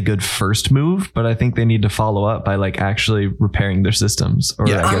eye, it's a good first move, but I think they need to follow up by like actually repairing their systems, or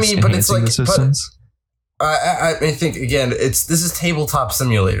enhancing the systems. I think again, this is tabletop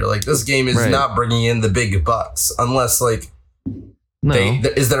simulator. Like, this game is not bringing in the big bucks unless like. No.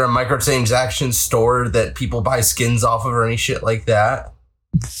 Is there a microtransaction store that people buy skins off of or any shit like that?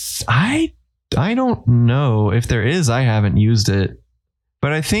 I don't know if there is. I haven't used it,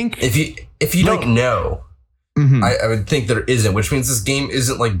 but I think if you like, don't know, I would think there isn't, which means this game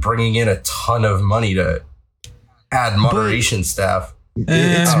isn't like bringing in a ton of money to add moderation staff.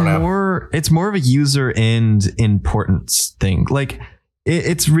 It's more of a user end importance thing. Like,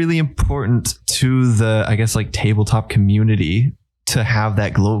 it's really important to the, I guess, like tabletop community to have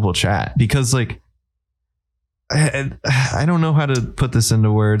that global chat, because like I don't know how to put this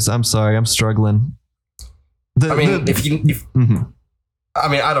into words. I'm sorry, I'm struggling. I mean,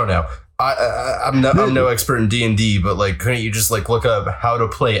 I don't know. I'm no expert in D&D, but like, couldn't you just like look up how to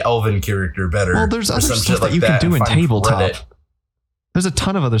play Elven character better? Well, there's other stuff that you can do in tabletop. There's a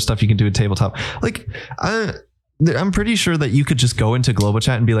ton of other stuff you can do in tabletop. Like, I'm pretty sure that you could just go into global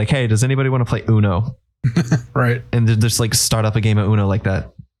chat and be like, hey, does anybody want to play Uno? Right. And just like start up a game of Uno like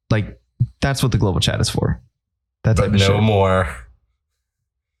that. Like, that's what the global chat is for. That type of shit. No more.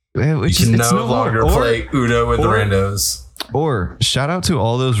 You can no longer play Uno with the randos. Or shout out to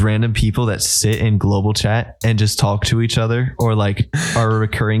all those random people that sit in global chat and just talk to each other, or like are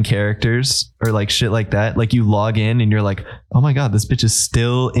recurring characters or like shit like that. Like, you log in and you're like, oh my God, this bitch is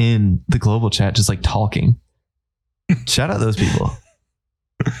still in the global chat just like talking. Shout out those people.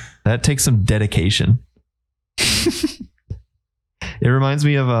 That takes some dedication. It reminds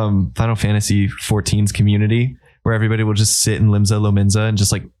me of Final Fantasy XIV's community, where everybody will just sit in Limsa Lominsa and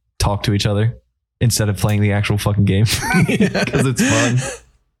just like talk to each other instead of playing the actual fucking game, because it's fun.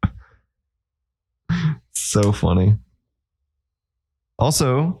 So funny.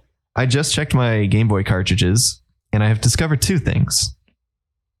 Also, I just checked my Game Boy cartridges and I have discovered two things.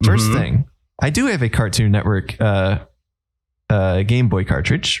 First thing, I do have a Cartoon Network Game Boy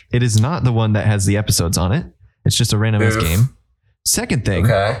cartridge. It is not the one that has the episodes on it. It's just a random ass game. Second thing,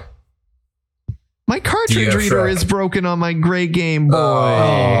 my cartridge reader is broken on my gray Game Boy.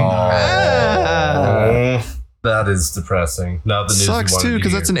 That is depressing. Not the news sucks too,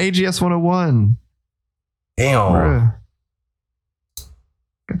 because that's an AGS 101. Damn. Bruh.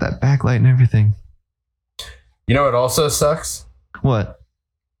 Got that backlight and everything. You know what also sucks? What?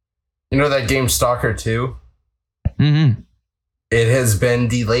 You know that game Stalker 2? Mm-hmm. It has been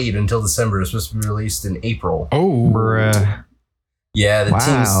delayed until December. It's supposed to be released in April. Oh, bruh. Yeah, the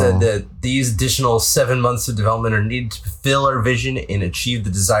team said that these additional 7 months of development are needed to fulfill our vision and achieve the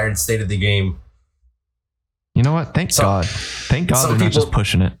desired state of the game. You know what? Thank God. Thank God they're not just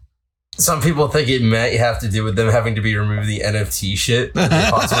pushing it. Some people think it might have to do with them having to remove the NFT shit that they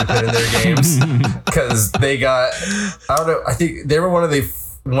possibly put in their games, because they got, I don't know, I think they were one of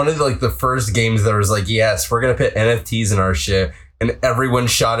the first games that was like, yes, we're gonna put NFTs in our shit, and everyone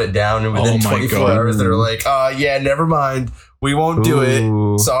shot it down, and within 24 hours they're like, yeah, never mind, we won't do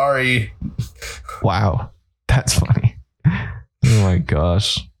it, sorry. Wow, that's funny. Oh my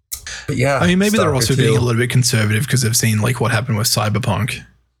gosh. But yeah, I mean, maybe they're also being a little bit conservative because they've seen like what happened with Cyberpunk.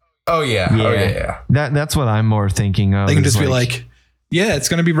 Oh yeah. Yeah. That's what I'm more thinking of. They can just be like, yeah, it's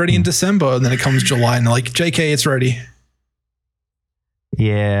going to be ready in December. And then it comes July and they're like, JK, it's ready.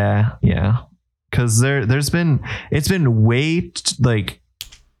 Yeah. Cause it's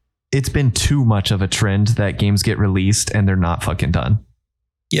been too much of a trend that games get released and they're not fucking done.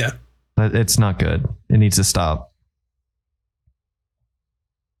 Yeah. It's not good. It needs to stop.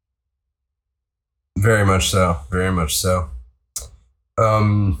 Very much so.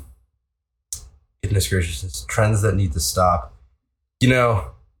 Goodness gracious, trends that need to stop.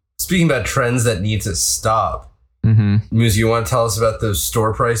 Speaking about trends that need to stop, Moose, you want to tell us about those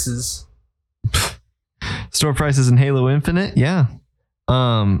store prices? Store prices in Halo Infinite? Yeah.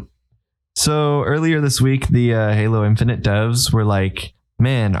 So earlier this week, the Halo Infinite devs were like,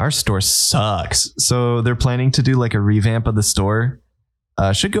 man, our store sucks. So they're planning to do like a revamp of the store.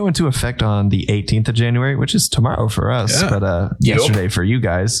 Should go into effect on the 18th of January, which is tomorrow for us, but yesterday for you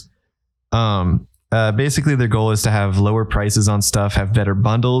guys. Basically, their goal is to have lower prices on stuff, have better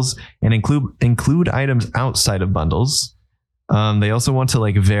bundles, and include items outside of bundles. They also want to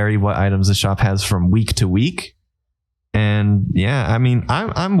like vary what items the shop has from week to week. And yeah, I mean,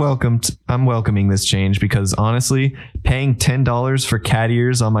 I'm welcoming this change because honestly, paying $10 for cat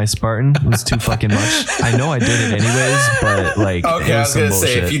ears on my Spartan was too fucking much. I know I did it anyways, but like, okay, I was gonna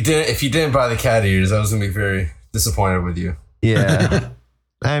say if you didn't buy the cat ears, I was gonna be very disappointed with you. Yeah,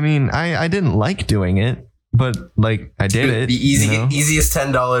 I mean, I didn't like doing it, but like I did it. The easiest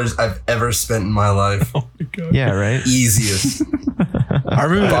 $10 I've ever spent in my life. Oh my god. Yeah, right. Easiest. I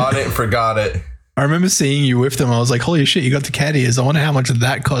remember bought it and forgot it. I remember seeing you with them. I was like, holy shit, you got the cat ears. I wonder how much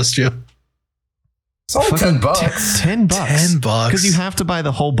that cost you. It's only $10. $10. $10. Because you have to buy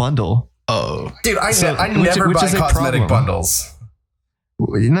the whole bundle. Oh. Dude, I never buy cosmetic bundles.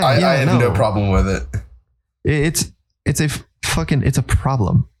 I have no problem with it. It's a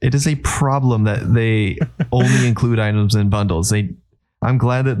problem. It is a problem that they only include items in bundles. I'm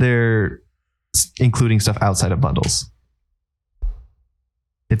glad that they're including stuff outside of bundles.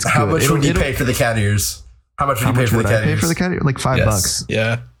 It's How much would you pay for the cat ears? How much would you pay for the cat ears? Pay for the cat ears? Like $5.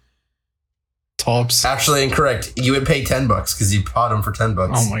 Yeah. Tops. Actually incorrect. You would pay $10 because you bought them for $10.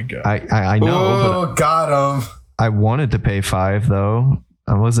 Oh my god. I know. Oh, got them. I wanted to pay $5 though.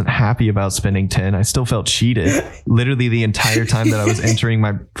 I wasn't happy about spending 10. I still felt cheated. Literally the entire time that I was entering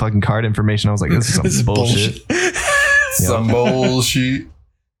my fucking card information, I was like, this is some bullshit. Some bullshit.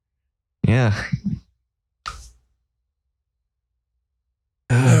 Yeah.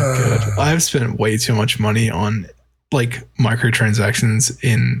 Oh, good. I've spent way too much money on like microtransactions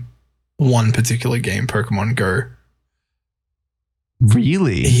in one particular game, Pokemon Go.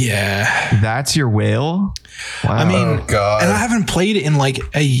 Really? Yeah. That's your whale? Wow. I mean, oh, God. And I haven't played it in like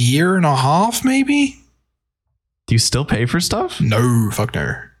a year and a half, maybe. Do you still pay for stuff? No, fuck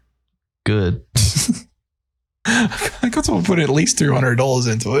no. Good. I got to put at least $300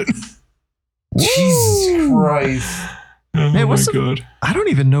 into it. Jesus Christ. Oh Man, my god. I don't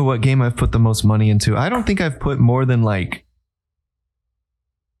even know what game I've put the most money into. I don't think I've put more than like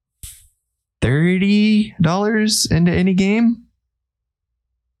 $30 into any game.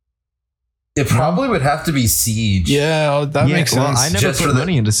 It probably would have to be Siege. Yeah, that makes sense. I never put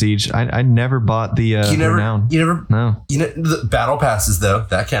money into Siege. I never bought the Renown. No. The battle passes though,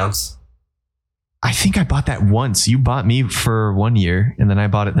 that counts. I think I bought that once. You bought me for 1 year and then I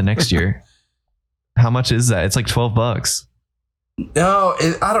bought it the next year. How much is that? It's like $12. No,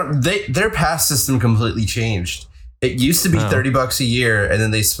 their pass system completely changed. It used to be $30 a year, and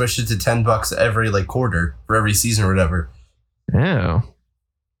then they switched it to $10 every like quarter for every season or whatever. Oh.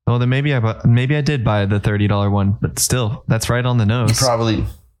 Well, then maybe I did buy the $30 one, but still, that's right on the nose. Probably.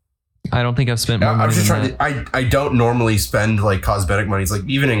 I don't think I've spent more money than that. I don't normally spend like cosmetic money. It's like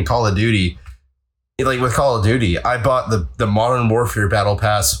even in Call of Duty. Like with Call of Duty, I bought the Modern Warfare Battle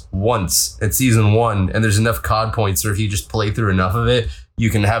Pass once at Season 1, and there's enough COD points, or if you just play through enough of it, you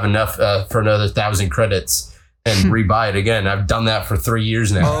can have enough for another 1,000 credits and rebuy it again. I've done that for 3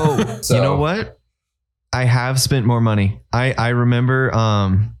 years now. Oh, so, you know what? I have spent more money. I remember,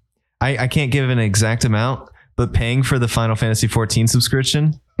 I can't give an exact amount, but paying for the Final Fantasy 14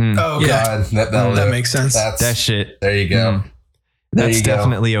 subscription. Oh, yeah. God. That makes sense. That shit. There you go. That's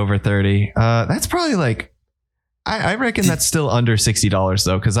definitely over 30. That's probably like, I reckon that's still under $60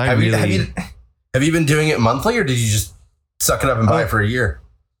 though. Cause have you been doing it monthly or did you just suck it up and buy it for a year?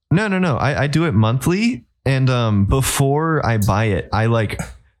 No. I do it monthly. And, before I buy it, I like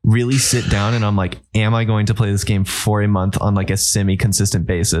really sit down and I'm like, am I going to play this game for a month on like a semi-consistent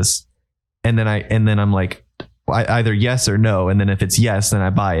basis? And then I'm like, either yes or no. And then if it's yes, then I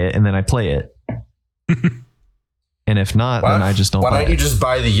buy it and then I play it. And if not, then I just don't. Why buy don't you it. just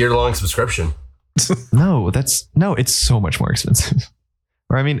buy the year-long subscription? No, it's so much more expensive.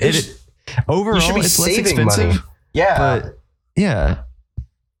 Or I mean, overall You should be it's less saving expensive. money. Yeah. But yeah,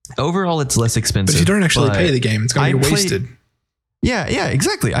 overall it's less expensive. But if you don't actually but pay the game, it's going to be wasted. Yeah,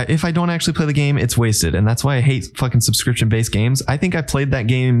 exactly. If I don't actually play the game, it's wasted. And that's why I hate fucking subscription-based games. I think I played that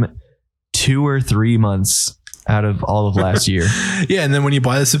game 2 or 3 months out of all of last year. Yeah, and then when you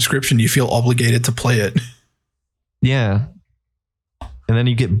buy the subscription, you feel obligated to play it. Yeah. And then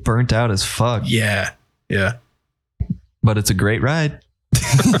you get burnt out as fuck. Yeah. But it's a great ride.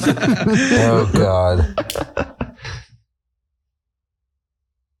 Oh God.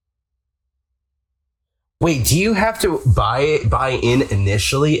 Wait, do you have to buy in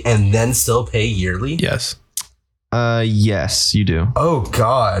initially and then still pay yearly? Yes. Yes, you do. Oh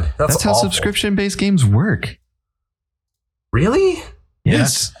God, That's how awful. subscription-based games work. Really?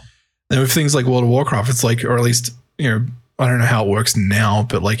 Yes. And with things like World of Warcraft, it's like, or at least, I don't know how it works now,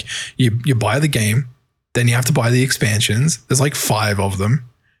 but like you buy the game, then you have to buy the expansions. There's like 5 of them.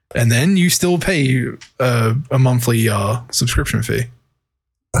 And then you still pay a monthly subscription fee.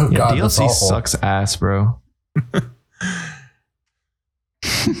 Oh Yeah, God, that's DLC awful. sucks ass, bro.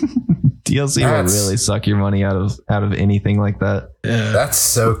 DLC will That's- really suck your money out of anything like that. Yeah. That's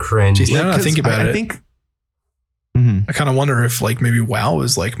so cringe. Jeez, now that I 'Cause think about I it, think. Mhm. I kind of wonder if like maybe WoW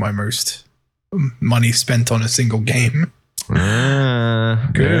is like my most money spent on a single game. There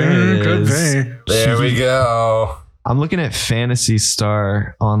it Could is. be. There we go. I'm looking at Fantasy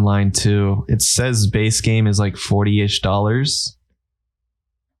Star online too. It says base game is like $40-ish.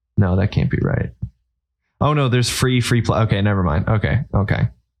 No, that can't be right. Oh no, there's free play. Okay, never mind. Okay.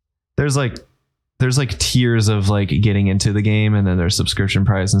 There's like tiers of like getting into the game, and then there's subscription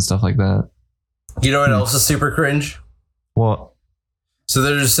price and stuff like that. You know what else is super cringe? Well, So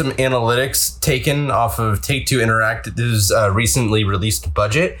there's some analytics taken off of Take-Two Interactive's recently released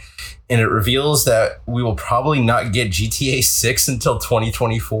budget, and it reveals that we will probably not get GTA 6 until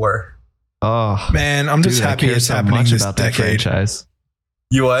 2024. oh Man, I'm just dude, I happy care it's so happening much this about that decade. franchise.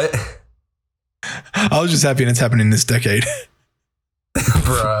 You what? I was just happy it's happening this decade.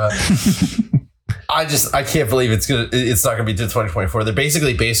 Bruh. I can't believe it's not gonna be to 2024. They're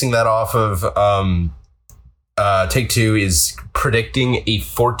basically basing that off of Take-Two is predicting a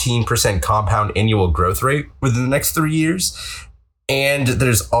 14% compound annual growth rate within the next 3 years. And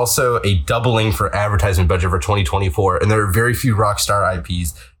there's also a doubling for advertisement budget for 2024. And there are very few Rockstar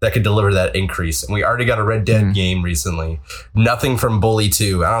IPs that could deliver that increase. And we already got a Red Dead game recently. Nothing from Bully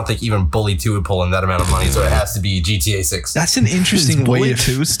 2. I don't think even Bully 2 would pull in that amount of money. So it has to be GTA 6. That's an interesting Is way Bully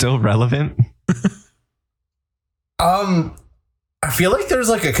to 2 still relevant? I feel like there's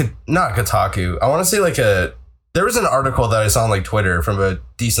like not Kotaku. I want to say like there was an article that I saw on like Twitter from a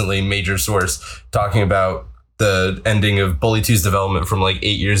decently major source talking about the ending of Bully 2's development from like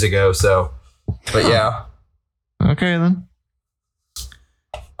 8 years ago. So, but yeah, Okay then.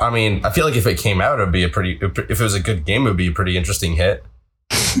 I mean, I feel like if it came out, if it was a good game, it would be a pretty interesting hit.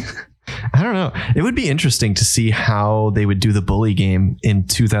 I don't know. It would be interesting to see how they would do the Bully game in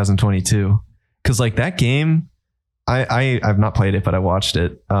 2022. Because like that game, I've not played it, but I watched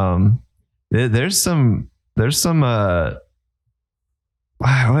it. There's some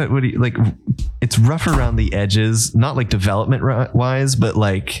what do you like? It's rough around the edges, not like development wise, but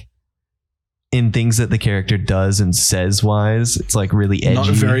like in things that the character does and says wise. It's like really edgy. not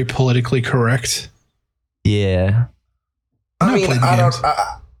very politically correct. Yeah. I mean, played the I games. don't.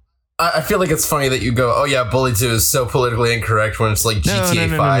 I feel like it's funny that you go, oh yeah, Bully 2 is so politically incorrect when it's like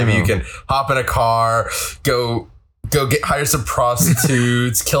GTA 5. No. You can hop in a car, go hire some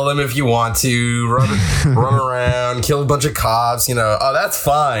prostitutes, kill them if you want to, run around, kill a bunch of cops, oh, that's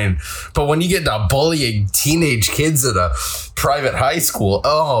fine. But when you get to bullying teenage kids at a private high school,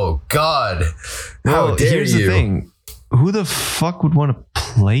 oh God, how dare here's you? the thing. Who the fuck would want to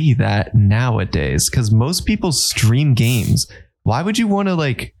play that nowadays? Because most people stream games. Why would you want to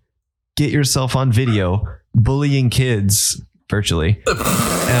like get yourself on video bullying kids virtually,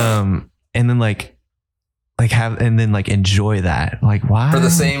 and then like enjoy that? Like, why? For the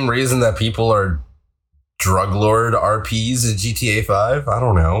same reason that people are drug lord RPs in GTA 5? I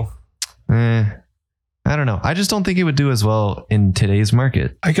don't know. I don't know. I just don't think it would do as well in today's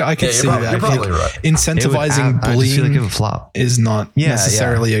market. I could see You're that. probably Like, right. incentivizing I just feel like it bullying would flop. is not Yeah,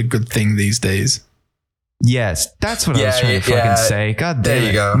 necessarily a good thing these days. Yes, that's what I was trying to fucking say. God There damn you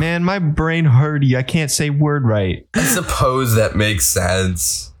it. go. Man, my brain hurty. I can't say word right. I suppose that makes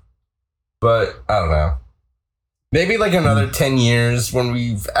sense. But I don't know. Maybe like another 10 years when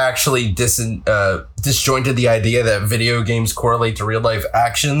we've actually disjointed the idea that video games correlate to real life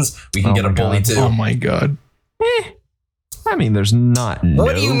actions, we can Oh get a my Bully God. 2. Oh my god. I mean, there's not.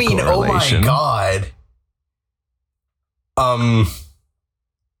 What do you mean? Correlation. Oh my god.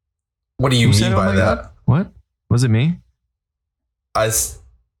 What do you Who mean said, by "Oh my that? God"? What was it? Me? I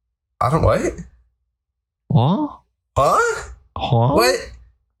don't what? What? Huh? Huh?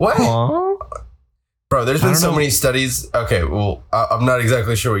 What? Huh? Bro, there's I been don't so know. many studies. Okay, well, I'm not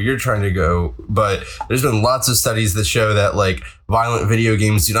exactly sure where you're trying to go, but there's been lots of studies that show that like violent video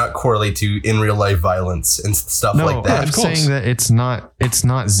games do not correlate to in real life violence and stuff No, like that. I'm of course. saying that it's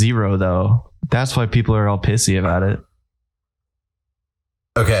not zero though. That's why people are all pissy about it.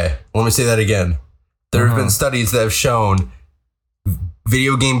 Okay, let me say that again. There have Uh-huh. been studies that have shown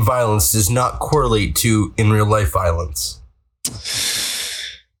video game violence does not correlate to in real life violence.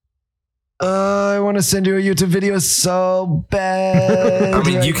 I want to send you a YouTube video so bad. I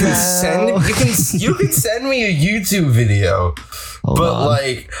mean, you can send me a YouTube video, Hold but on.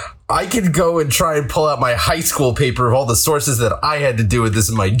 like I could go and try and pull out my high school paper of all the sources that I had to do with this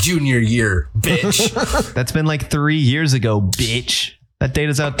in my junior year, bitch. That's been like 3 years ago, bitch. That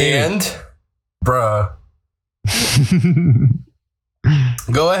data's outdated. And, bruh,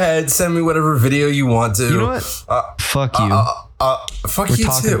 go ahead, send me whatever video you want to. You know what? Fuck you. Fuck We're you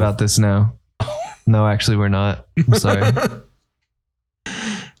talking too. about this now. No, actually, we're not. I'm sorry.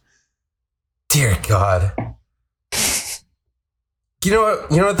 Dear God. You know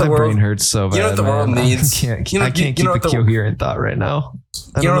what? You know what the My world. brain hurts so bad. You know what the world man. needs? I can't, You know- I can't you know keep what a the- coherent thought right now.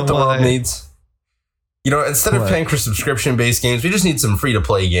 I You know don't what the world why. needs? You know, instead of What? paying for subscription-based games, we just need some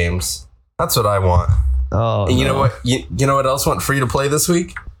free-to-play games. That's what I want. Oh, And you no. know what? You know what else want free-to-play this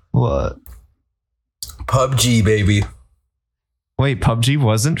week? What? PUBG, baby. Wait, PUBG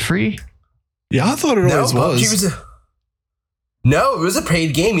wasn't free? Yeah, I thought it always was. No, it was a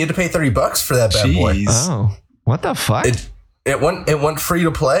paid game. You had to pay $30 for that bad boy. Jeez. Oh, what the fuck? It went free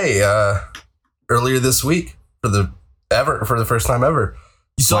to play earlier this week for the first time ever.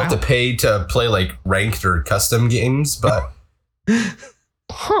 You still have Wow. to pay to play like ranked or custom games, but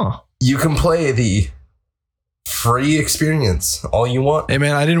Huh. you can play the free experience all you want. Hey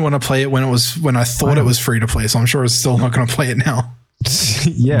man, I didn't want to play it when I thought it was free to play, so I'm sure I'm still not going to play it now.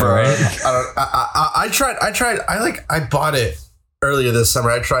 Yeah, Bro, right. I tried. I bought it earlier this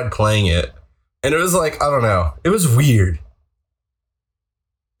summer. I tried playing it, and it was like, I don't know. It was weird.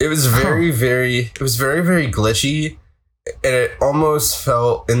 It was very, very glitchy, and it almost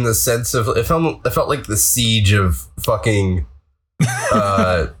felt in the sense of it felt like the siege of fucking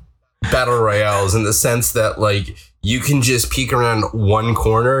battle royales, in the sense that like you can just peek around one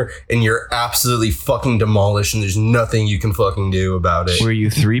corner and you're absolutely fucking demolished, and there's nothing you can fucking do about it. Were you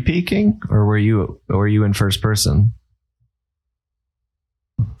 3-peaking or were you in first person?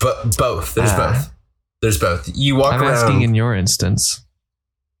 But both. There's both. There's both. You walk I'm around. asking in your instance.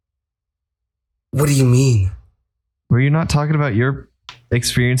 What do you mean? Were you not talking about your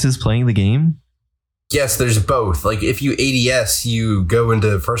experiences playing the game? Yes, there's both. Like if you ADS, you go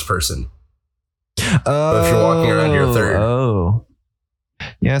into first person. Oh, if you're walking around, you're third. Oh.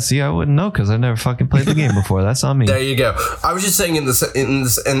 Yeah, see, I wouldn't know because I've never fucking played the game before. That's on me. There you go. I was just saying and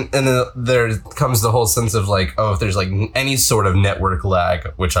then there comes the whole sense of like, oh, if there's like any sort of network lag,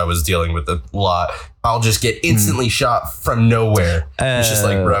 which I was dealing with a lot, I'll just get instantly shot from nowhere. It's just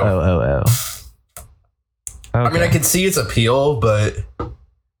like, bro. Oh. Okay. I mean, I could see its appeal, but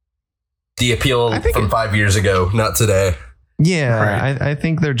the appeal I think from 5 years ago, not today. Yeah, I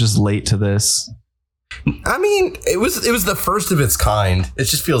think they're just late to this. I mean, it was the first of its kind. It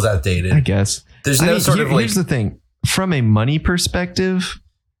just feels outdated. I guess. There's I no mean, sort of like. here's the thing. From a money perspective,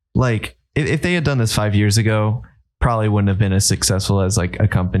 like if they had done this 5 years ago, probably wouldn't have been as successful as like a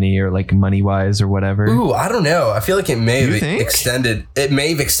company or like money wise or whatever. Ooh, I don't know. I feel like it may You have think? extended. It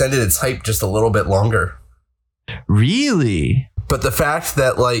may have extended its hype just a little bit longer. Really? But the fact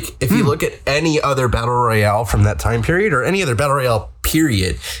that, like, if you look at any other battle royale from that time period or any other battle royale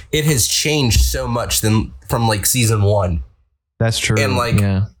period, it has changed so much from like season 1. That's true. And, like,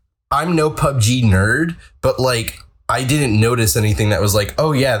 yeah. I'm no PUBG nerd, but like, I didn't notice anything that was like,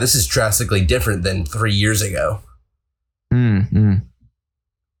 oh yeah, this is drastically different than 3 years ago.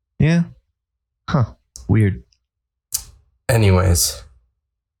 Yeah. Huh. Weird. Anyways.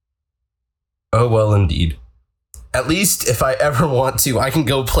 Oh well, indeed. At least if I ever want to, I can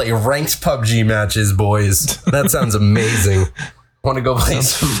go play ranked PUBG matches, boys. That sounds amazing. Want to go play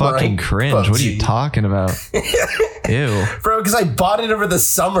Sounds some fucking ranked cringe. PUBG. What are you talking about? Ew. Bro, because I bought it over the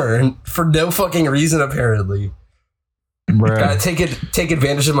summer and for no fucking reason, apparently. Gotta Bruh. take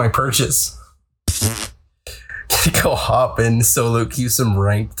advantage of my purchase. Go hop in, solo queue some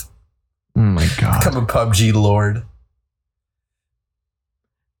ranked. Oh my god. Become a PUBG lord.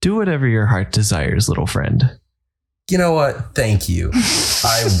 Do whatever your heart desires, little friend. You know what? Thank you.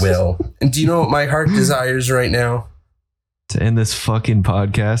 I will. And do you know what my heart desires right now? To end this fucking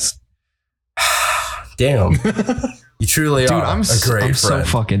podcast. Damn. You truly Dude, are I'm a great I'm friend. so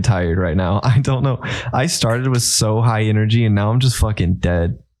fucking tired right now. I don't know. I started with so high energy and now I'm just fucking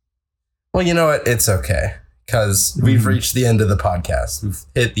dead. Well, you know what? It's okay. Because we've reached the end of the podcast. We've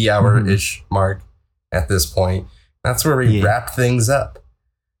hit the hour-ish mark at this point. That's where we wrap things up.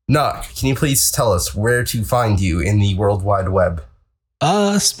 Nock, can you please tell us where to find you in the World Wide Web?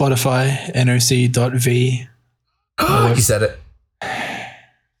 Spotify, noc.v. You said it.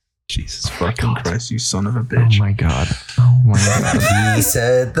 Jesus fucking Christ, you son of a bitch. Oh my god. Oh my god. He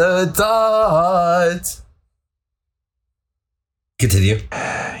said the dot. Continue.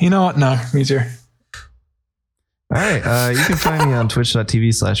 You know what? No, easier. All right. You can find me on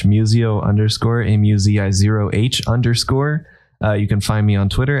twitch.tv/Muzio_, MUZI0H_. You can find me on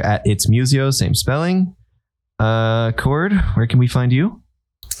Twitter at It's Muzio, same spelling. Cord, where can we find you?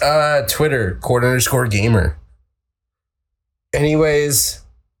 Twitter, Cord_gamer. Anyways,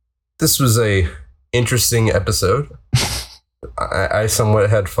 this was a interesting episode. I somewhat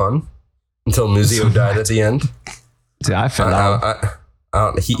had fun until Muzio died at the end. See, I fell out.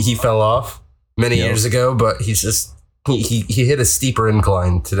 He fell off many years ago, but he's just he hit a steeper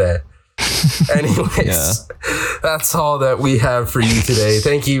incline today. Anyways, that's all that we have for you today.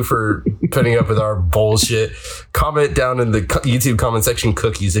 Thank you for putting up with our bullshit. Comment down in the YouTube comment section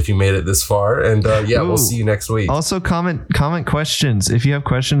cookies if you made it this far. And we'll see you next week. Also, comment questions. If you have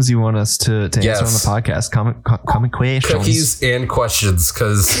questions you want us to answer on the podcast, comment questions. Cookies and questions,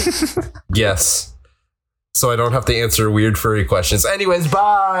 because yes. So I don't have to answer weird furry questions. Anyways,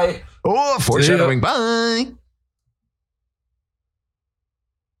 bye. Oh, foreshadowing. Bye.